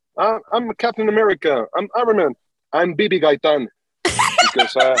school. I'm Captain America. I'm Bibi Gaitan.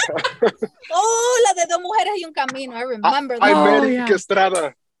 Because, la de Dos Mujeres y un Camino. I remember that. I'm Eric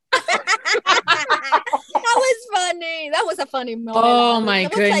Estrada. That was funny. That was a funny moment. Oh my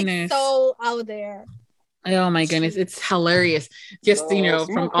goodness. Like so out there. Oh my goodness. It's hilarious. Just, you know,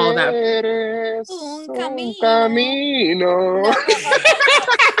 from all that. Un camino.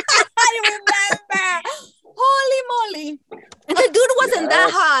 I remember. Holy moly. And the dude wasn't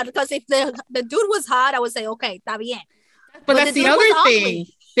that hard, because if the dude was hard, I would say, okay, está bien. But that's the other thing.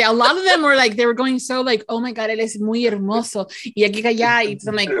 A lot of them were like, they were going so like, oh my God, él es muy hermoso. Y aquí allá.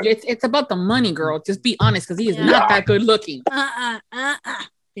 I'm like, it's about the money, girl. Just be honest, because he is not that good looking.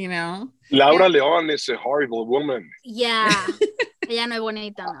 You know? Laura León is a horrible woman. Yeah. Ella no es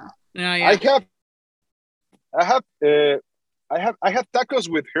bonita, no. No, yeah. I have tacos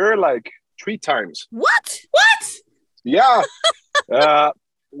with her like 3 times. What? Yeah.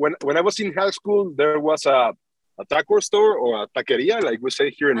 When I was in high school, there was a taco store or a taqueria, like we say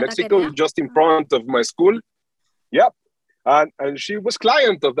here in Mexico, just in front of my school. Yep. And she was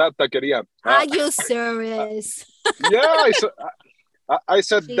client of that taqueria. Are you serious? Yeah. I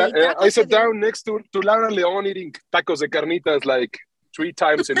sat down next to Laura León eating tacos de carnitas like 3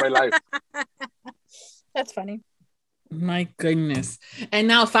 times in my life. That's funny. My goodness. And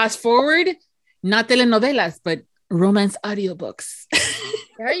now fast forward, not telenovelas, but romance audiobooks.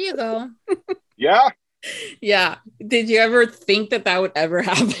 There you go. Yeah. Yeah. Did you ever think that would ever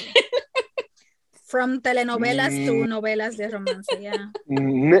happen? From telenovelas to novelas de romance. Yeah.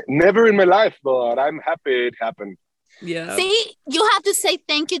 Never in my life, but I'm happy it happened. Yeah. See, you have to say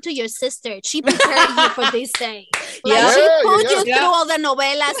thank you to your sister. She prepared you for this day. Like Yeah. she put you Yeah. through all the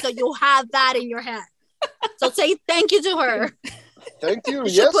novelas, so you have that in your head. So say thank you to her. Thank you. You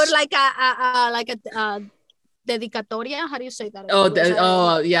should Yes. put like a dedicatoria. How do you say that?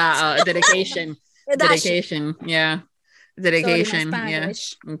 Dedication. Dedication. Yeah. Dedication. Sorry, yeah.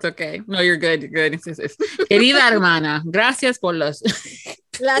 It's okay. No, you're good. You're good. Querida hermana, gracias por las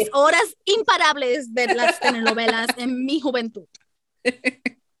horas imparables de las telenovelas en mi juventud.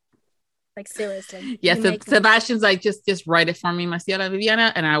 Like seriously. Yes, Sebastian's like just write it for me, Marcela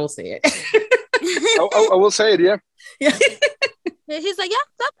Viviana, and I will say it. I will say it, yeah. Yeah. He's like, yeah,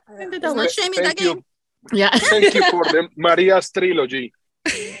 it's not shaming that game. Yeah. Thank you for the Maria's trilogy.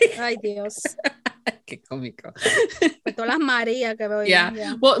 Ay, Dios. Qué cómico. Pues todas las María que veo.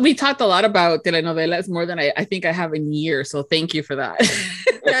 Yeah. Well, we talked a lot about telenovelas more than I think I have in years. So thank you for that.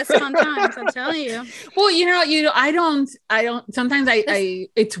 That's fun times, I'm telling you. Well, I don't sometimes I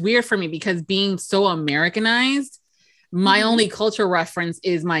it's weird for me because being so Americanized, my only cultural reference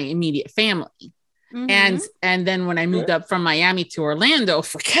is my immediate family. And then when I moved up from Miami to Orlando,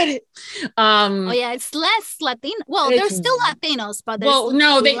 forget it. It's less Latino. Well, there's still Latinos, but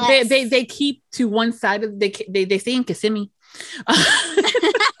they keep to one side of they stay in Kissimmee.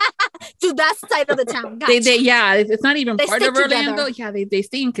 To that side of the town. Gotcha. It's not even they part of Orlando. Together. Yeah, they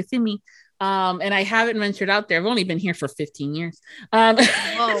stay in Kissimmee. And I haven't ventured out there. I've only been here for 15 years.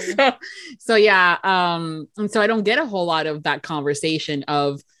 So yeah. And so I don't get a whole lot of that conversation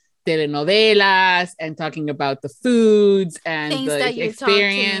of telenovelas and talking about the foods and things the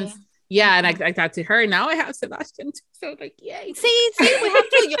experience. Yeah, and I talked to her. Now I have Sebastian too. So like, yay. See, we have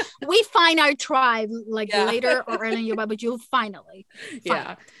to. We find our tribe later or earlier, but you finally.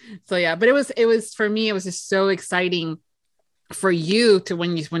 Yeah. So yeah, but it was for me. It was just so exciting for you to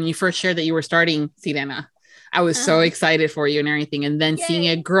when you first shared that you were starting Sirena. I was so excited for you and everything, and then seeing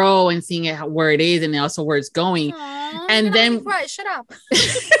it grow and seeing it where it is and also where it's going. Aww, and then shut up.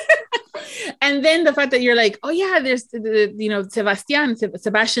 And then the fact that you're like, oh yeah, there's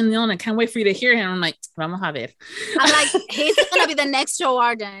Sebastian Leon. I can't wait for you to hear him. I'm like, vamos a ver. I'm like, he's gonna be the next Joe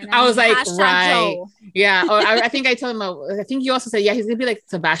Arden. I was like, right, Joe. Yeah. I think I told him. I think you also said, yeah, he's gonna be like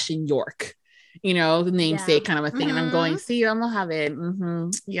Sebastian York. The namesake kind of a thing. And I'm going, see, I'm gonna have it.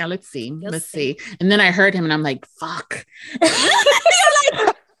 Yeah, let's see. Let's see. And then I heard him and I'm like, fuck. You're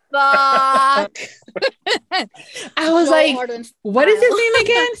like, fuck. I was like, what is his name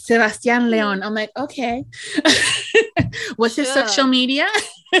again? Sebastian Leon. I'm like, okay. What's his social media?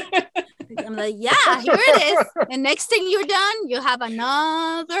 I'm like, yeah, here it is. And next thing you're done, you have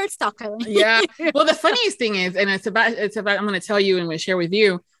another stalker. Yeah. Well, the funniest thing is, and it's about I'm going to tell you and we'll share with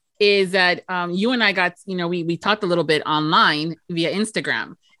you, is that you and I got, we talked a little bit online via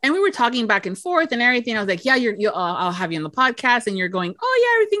Instagram. And we were talking back and forth and everything. I was like, yeah, I'll have you on the podcast. And you're going, oh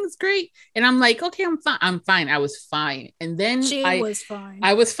yeah, everything's great. And I'm like, okay, I'm fine. I'm fine. I was fine. And then I was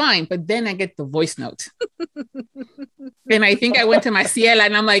fine. But then I get the voice note. And I think I went to Maciela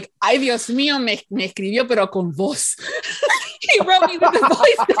and I'm like, ay, Dios mío, me escribió, pero con voz. He wrote me with the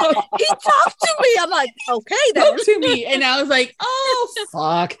voice note. He talked to me. I'm like, okay, then. Talk to me. And I was like, oh,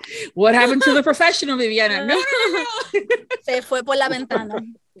 fuck. What happened to the professional, Viviana? No. Se fue por la ventana.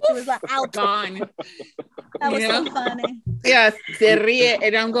 She was like, out. Gone. That was so funny. Yeah, se ríe.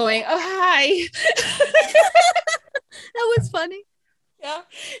 And I'm going, oh, hi. That was funny. Yeah.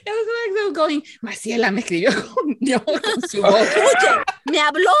 It was like they were going, Maciela me escribió con su voz. Me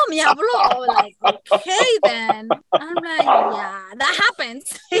habló. Like, okay, then. I'm like, yeah, that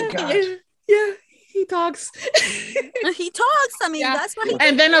happens. Yeah. He talks. I mean, that's what he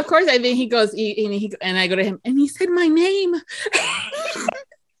And then, of course, I think he goes, and I go to him, and he said my name.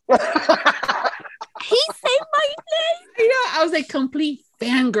 He said my name. I was like complete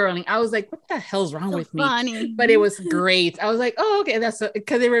fangirling. I was like, what the hell's wrong with funny. Me? But it was great. I was like, oh, okay, that's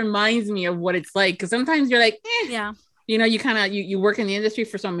because it reminds me of what it's like. Because sometimes you're like, yeah, you kind of you work in the industry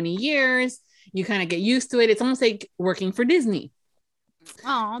for so many years, you kind of get used to it. It's almost like working for Disney.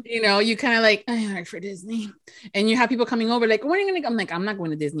 Oh, you kind of like, I work for Disney, and you have people coming over like, when are you gonna go? I'm like, I'm not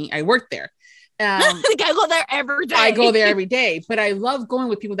going to Disney. I work there. I go there every day. I go there every day, but I love going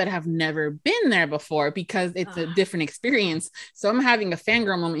with people that have never been there before because it's a different experience. So I'm having a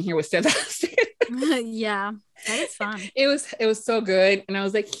fangirl moment here with Sebastian. Yeah, that is fun. It was so good, and I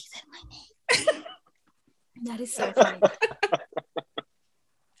was like, he said my name. That is so funny.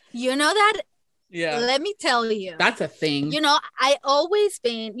 You know that Yeah. Let me tell you. That's a thing. I always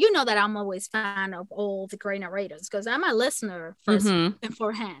been, that I'm always fan of all the great narrators because I'm a listener first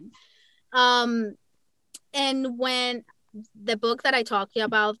beforehand. And when the book that I talked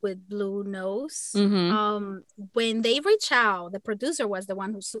about with Blue Nose, when they reach out, the producer was the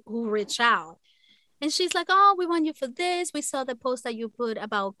one who reached out. And she's like, oh, we want you for this. We saw the post that you put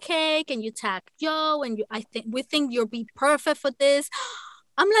about cake and you tag Joe and we think you'll be perfect for this.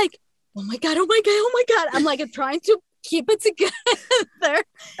 I'm like, oh my God. I'm like, I'm trying to keep it together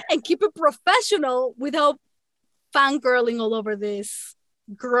and keep it professional without fangirling all over this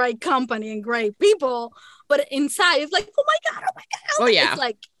great company and great people. But inside, it's like, oh my God. Oh, yeah. It's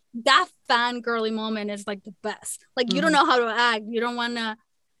like that fangirly moment is like the best. Like, you don't know how to act. You don't want to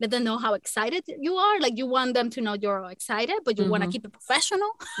let them know how excited you are. Like, you want them to know you're excited, but you want to keep it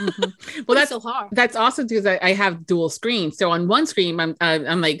professional. Well, that's so hard. That's awesome because I have dual screens. So on one screen,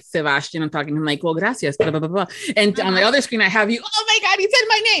 I'm like Sebastian. I'm talking. I'm like, well, gracias, blah, blah, blah, blah. And on the other screen, I have you. Oh my God, he said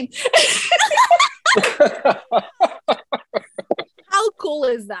my name. How cool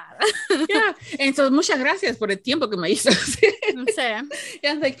is that? Yeah. And so, muchas gracias por el tiempo que me hizo.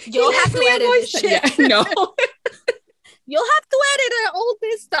 Yeah, like you'll have to edit this shit. Yeah, no. You'll have to edit all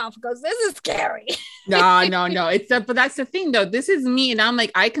this stuff because this is scary. No. But that's the thing, though. This is me, and I'm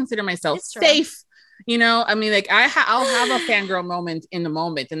like, I consider myself safe. I mean, like I'll have a fangirl moment in the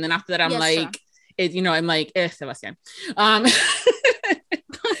moment, and then after that, I'm like, I'm like, Sebastian.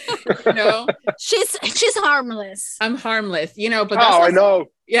 She's harmless. I'm harmless, but I know.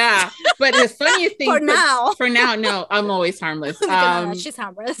 Yeah, but the funniest thing for now, no, I'm always harmless. She's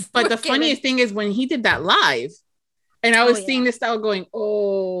harmless. But the funniest thing is when he did that live. And I was seeing this style going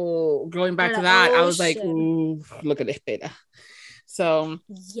back to that. I was like, ooh, look at this beta. So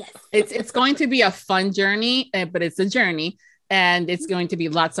yes, it's going to be a fun journey, but it's a journey and it's going to be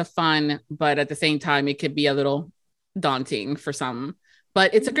lots of fun. But at the same time, it could be a little daunting for some,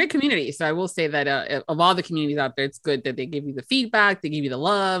 but it's a great community. So I will say that of all the communities out there, it's good that they give you the feedback, they give you the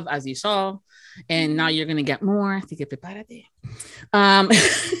love, as you saw. And now you're going to get more. Así que prepárate.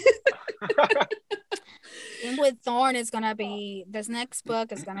 And with Thorn is gonna be this next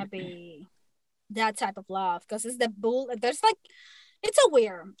book is gonna be that type of love because it's the bull. There's like it's a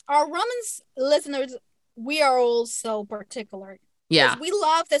weird. Our romance listeners, we are all so particular. Yeah, we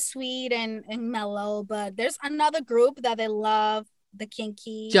love the sweet and mellow, but there's another group that they love the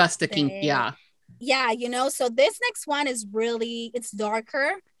kinky, just the kinky. Yeah, so this next one is it's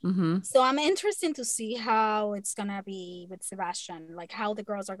darker. So I'm interested to see how it's gonna be with Sebastian, like how the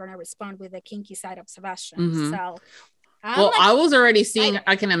girls are gonna respond with the kinky side of Sebastian. So I was already seeing,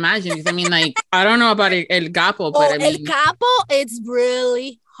 I can imagine, because I mean, like, I don't know about El Capo, but I mean, El Capo, it's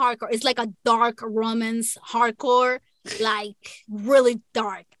really hardcore. It's like a dark romance, hardcore, like really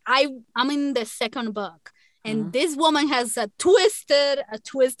dark. I'm in the second book. And this woman has a twisted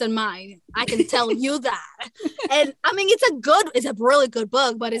mind. I can tell you that. And I mean, it's a really good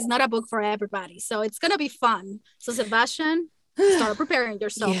book, but it's not a book for everybody. So it's going to be fun. So Sebastian, start preparing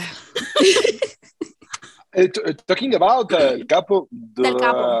yourself. Yeah. Talking about El Capo. El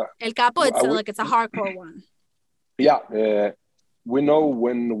Capo, it's a hardcore one. Yeah. We know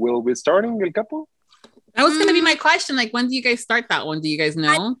when we'll be starting El Capo? That was going to be my question. Like, when do you guys start that one? Do you guys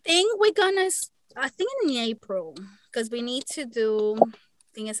know? I think in April, because we need to do,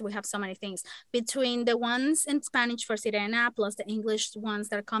 thing is we have so many things between the ones in Spanish for Sirena plus the English ones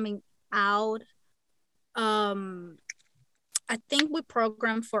that are coming out. I think we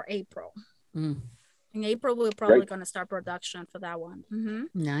programmed for April. In April, we're probably going to start production for that one.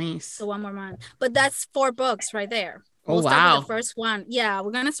 Nice. So one more month, but that's 4 books right there. We'll start with the first one. Yeah, we're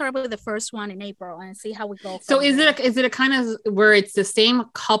gonna start with the first one in April and see how we go. So is it a kind of where it's the same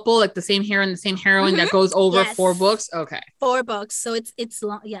couple, like the same hero and the same heroine that goes over 4 books? Okay, 4 books. So it's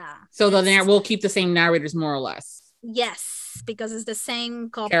long. Yeah. So we'll keep the same narrators more or less. Yes, because it's the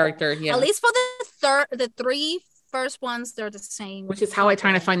same couple. Character. Yeah. At least for the 3 first ones, they're the same. Which is how I'm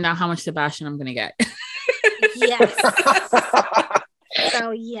trying to find out how much Sebastian I'm gonna get. Yes.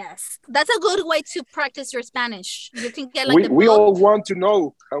 So yes, that's a good way to practice your Spanish. You can get like we all want to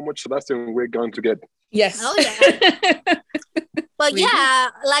know how much Sebastian we're going to get. Yes. Oh yeah. But yeah,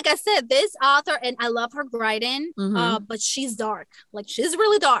 like I said, this author, and I love her writing, but she's dark. Like she's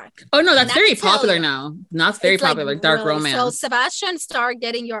really dark. Oh no, that's very popular now. Not very popular, like, dark romance. So Sebastian, start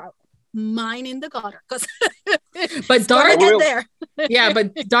getting your mind in the gutter, because but dark there. Yeah,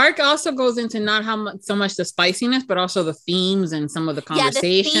 but dark also goes into not so much the spiciness, but also the themes and some of the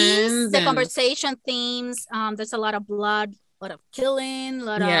conversations. The conversation themes. There's a lot of blood, a lot of killing, a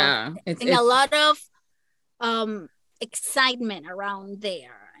lot of excitement around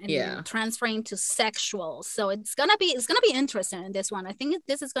there. and transferring to sexual. So it's gonna be interesting in this one. I think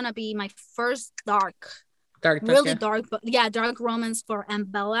this is gonna be my first dark romance for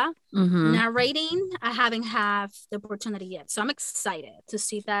M.Bella narrating. I haven't had the opportunity yet, so I'm excited to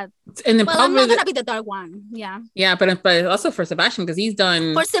see that. And then I'm not gonna be the dark one, but also for Sebastian, because he's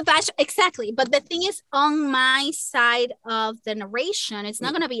done for Sebastian, exactly. But the thing is, on my side of the narration, it's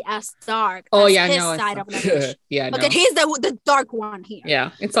not gonna be as dark. His side of narration. Okay, he's the dark one here.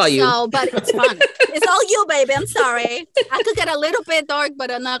 Yeah, it's all you. So, but it's fun. It's all you, baby. I'm sorry. I could get a little bit dark,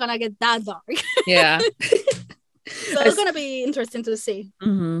 but I'm not gonna get that dark. Yeah. So it's gonna be interesting to see.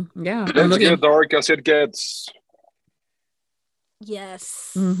 Yeah, it's get dark as it gets.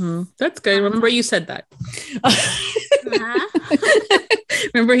 Yes, that's good. Remember you said that.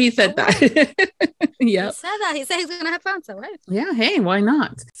 Remember he said that. Yeah, he said that. He said he's gonna have fun. So right. Yeah. Hey, why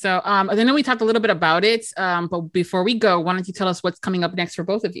not? So I know we talked a little bit about it. But before we go, why don't you tell us what's coming up next for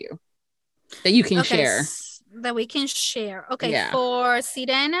both of you that you can share? That we can share. Okay, for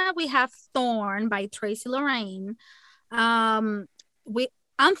Sirena, we have Thorn by Tracy Lorraine. I'm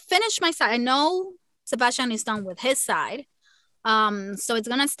finished my side. I know Sebastian is done with his side. So it's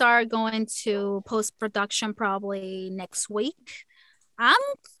gonna start going to post-production probably next week. I'm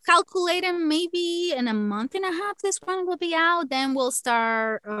calculating maybe in a month and a half this one will be out. Then we'll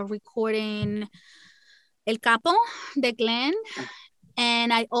start recording El Capo de Glenn.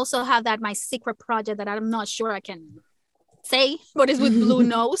 And I also have my secret project that I'm not sure I can say, but it's with Blue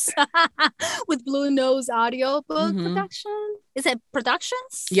Nose, with Blue Nose Audiobook production. Is it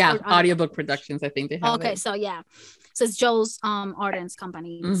Productions? Yeah, Audiobook Productions, I think they have. Okay, so it's Joe's Arden's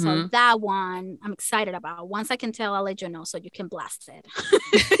company. So that one I'm excited about. Once I can tell, I'll let you know so you can blast it.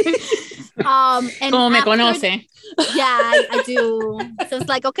 And Como me conoce. Yeah, I do. So it's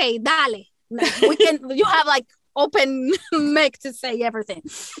like, okay, dale. You have open mic to say everything.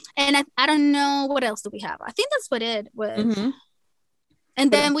 And I don't know what else do we have. I think that's what it was.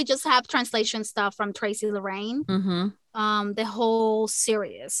 And then we just have translation stuff from Tracy Lorraine. The whole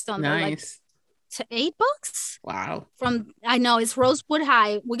series. So nice. To 8 books. Wow. I know it's Rosewood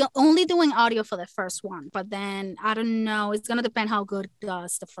High. We're only doing audio for the first one, but then I don't know. It's gonna depend how good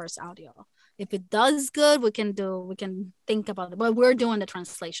does the first audio. If it does good, we can think about it. But we're doing the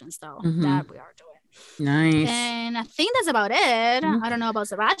translations though. That we are doing. Nice. And I think that's about it. I don't know about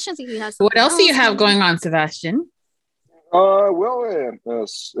Sebastian. If he has what else do you have going on, Sebastian?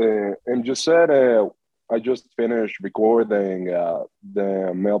 As M just said, I just finished recording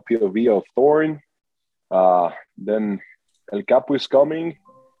the male POV of Thorn. Then El Capo is coming.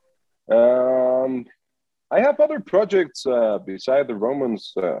 I have other projects beside the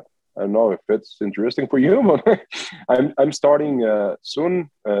romance. I don't know if it's interesting for you, but I'm starting soon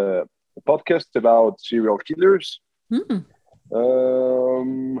a podcast about serial killers.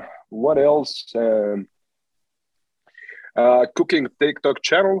 What else? Cooking TikTok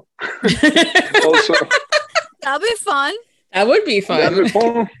channel. Also, that'd be fun. That would be fun. That'd be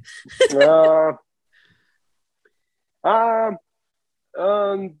fun.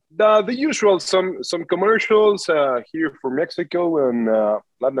 The usual, some commercials here for Mexico and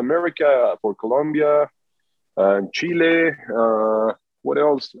Latin America, for Colombia, and Chile. What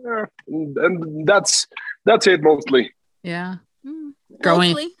else? And that's it mostly. Yeah.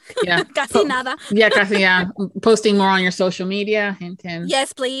 Growing. Yeah. Casi nada. Yeah, posting more on your social media. Hint.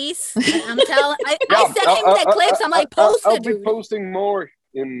 Yes, please. I sent him the clips. I'm like, post it. I'll be posting more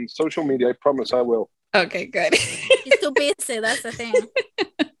in social media. I promise I will. Okay, good. He's too busy. That's the thing.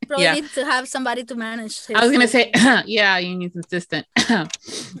 Probably need to have somebody to manage his. I was gonna say, yeah, you need an assistant. There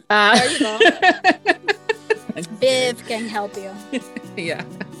you go. Viv can help you. Yeah.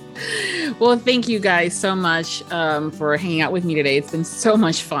 Well, thank you guys so much for hanging out with me today. It's been so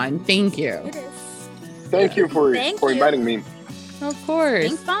much fun. Thank you. It is. Thank you for inviting me. Of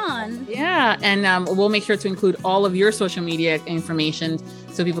course. It's fun. Yeah. And we'll make sure to include all of your social media information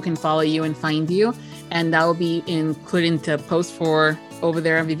so people can follow you and find you. And that will be included into post for over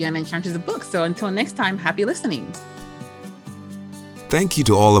there on Viviana Enchantress of Books. So until next time, happy listening. Thank you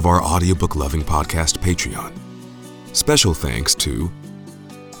to all of our Audiobook Loving Podcast Patreon. Special thanks to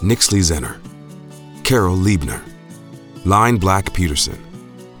Nixley Zenner, Carol Liebner, Line Black Peterson,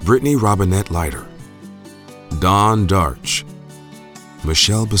 Brittany Robinette Leiter, Dawn Darch,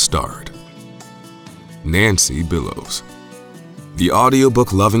 Michelle Bastard, Nancy Billows. The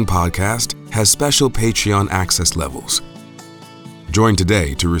Audiobook Loving Podcast has special Patreon access levels. Join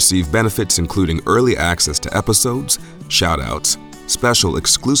today to receive benefits including early access to episodes, shout-outs, special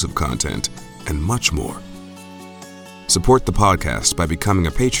exclusive content, and much more. Support the podcast by becoming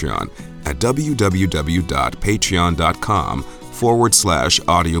a Patreon at www.patreon.com/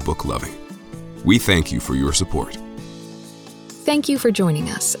 patreon.com/audiobook loving. We thank you for your support. Thank you for joining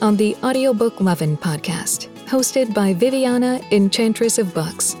us on the Audiobook Lovin podcast, hosted by Viviana, Enchantress of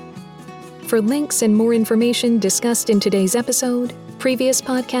Books. For links and more information discussed in today's episode, previous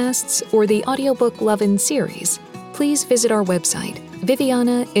podcasts, or the Audiobook Lovin series, please visit our website,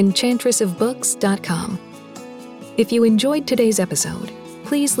 vivianaenchantressofbooks.com. If you enjoyed today's episode,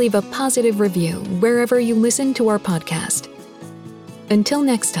 please leave a positive review wherever you listen to our podcast. Until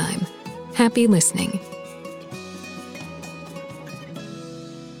next time, happy listening.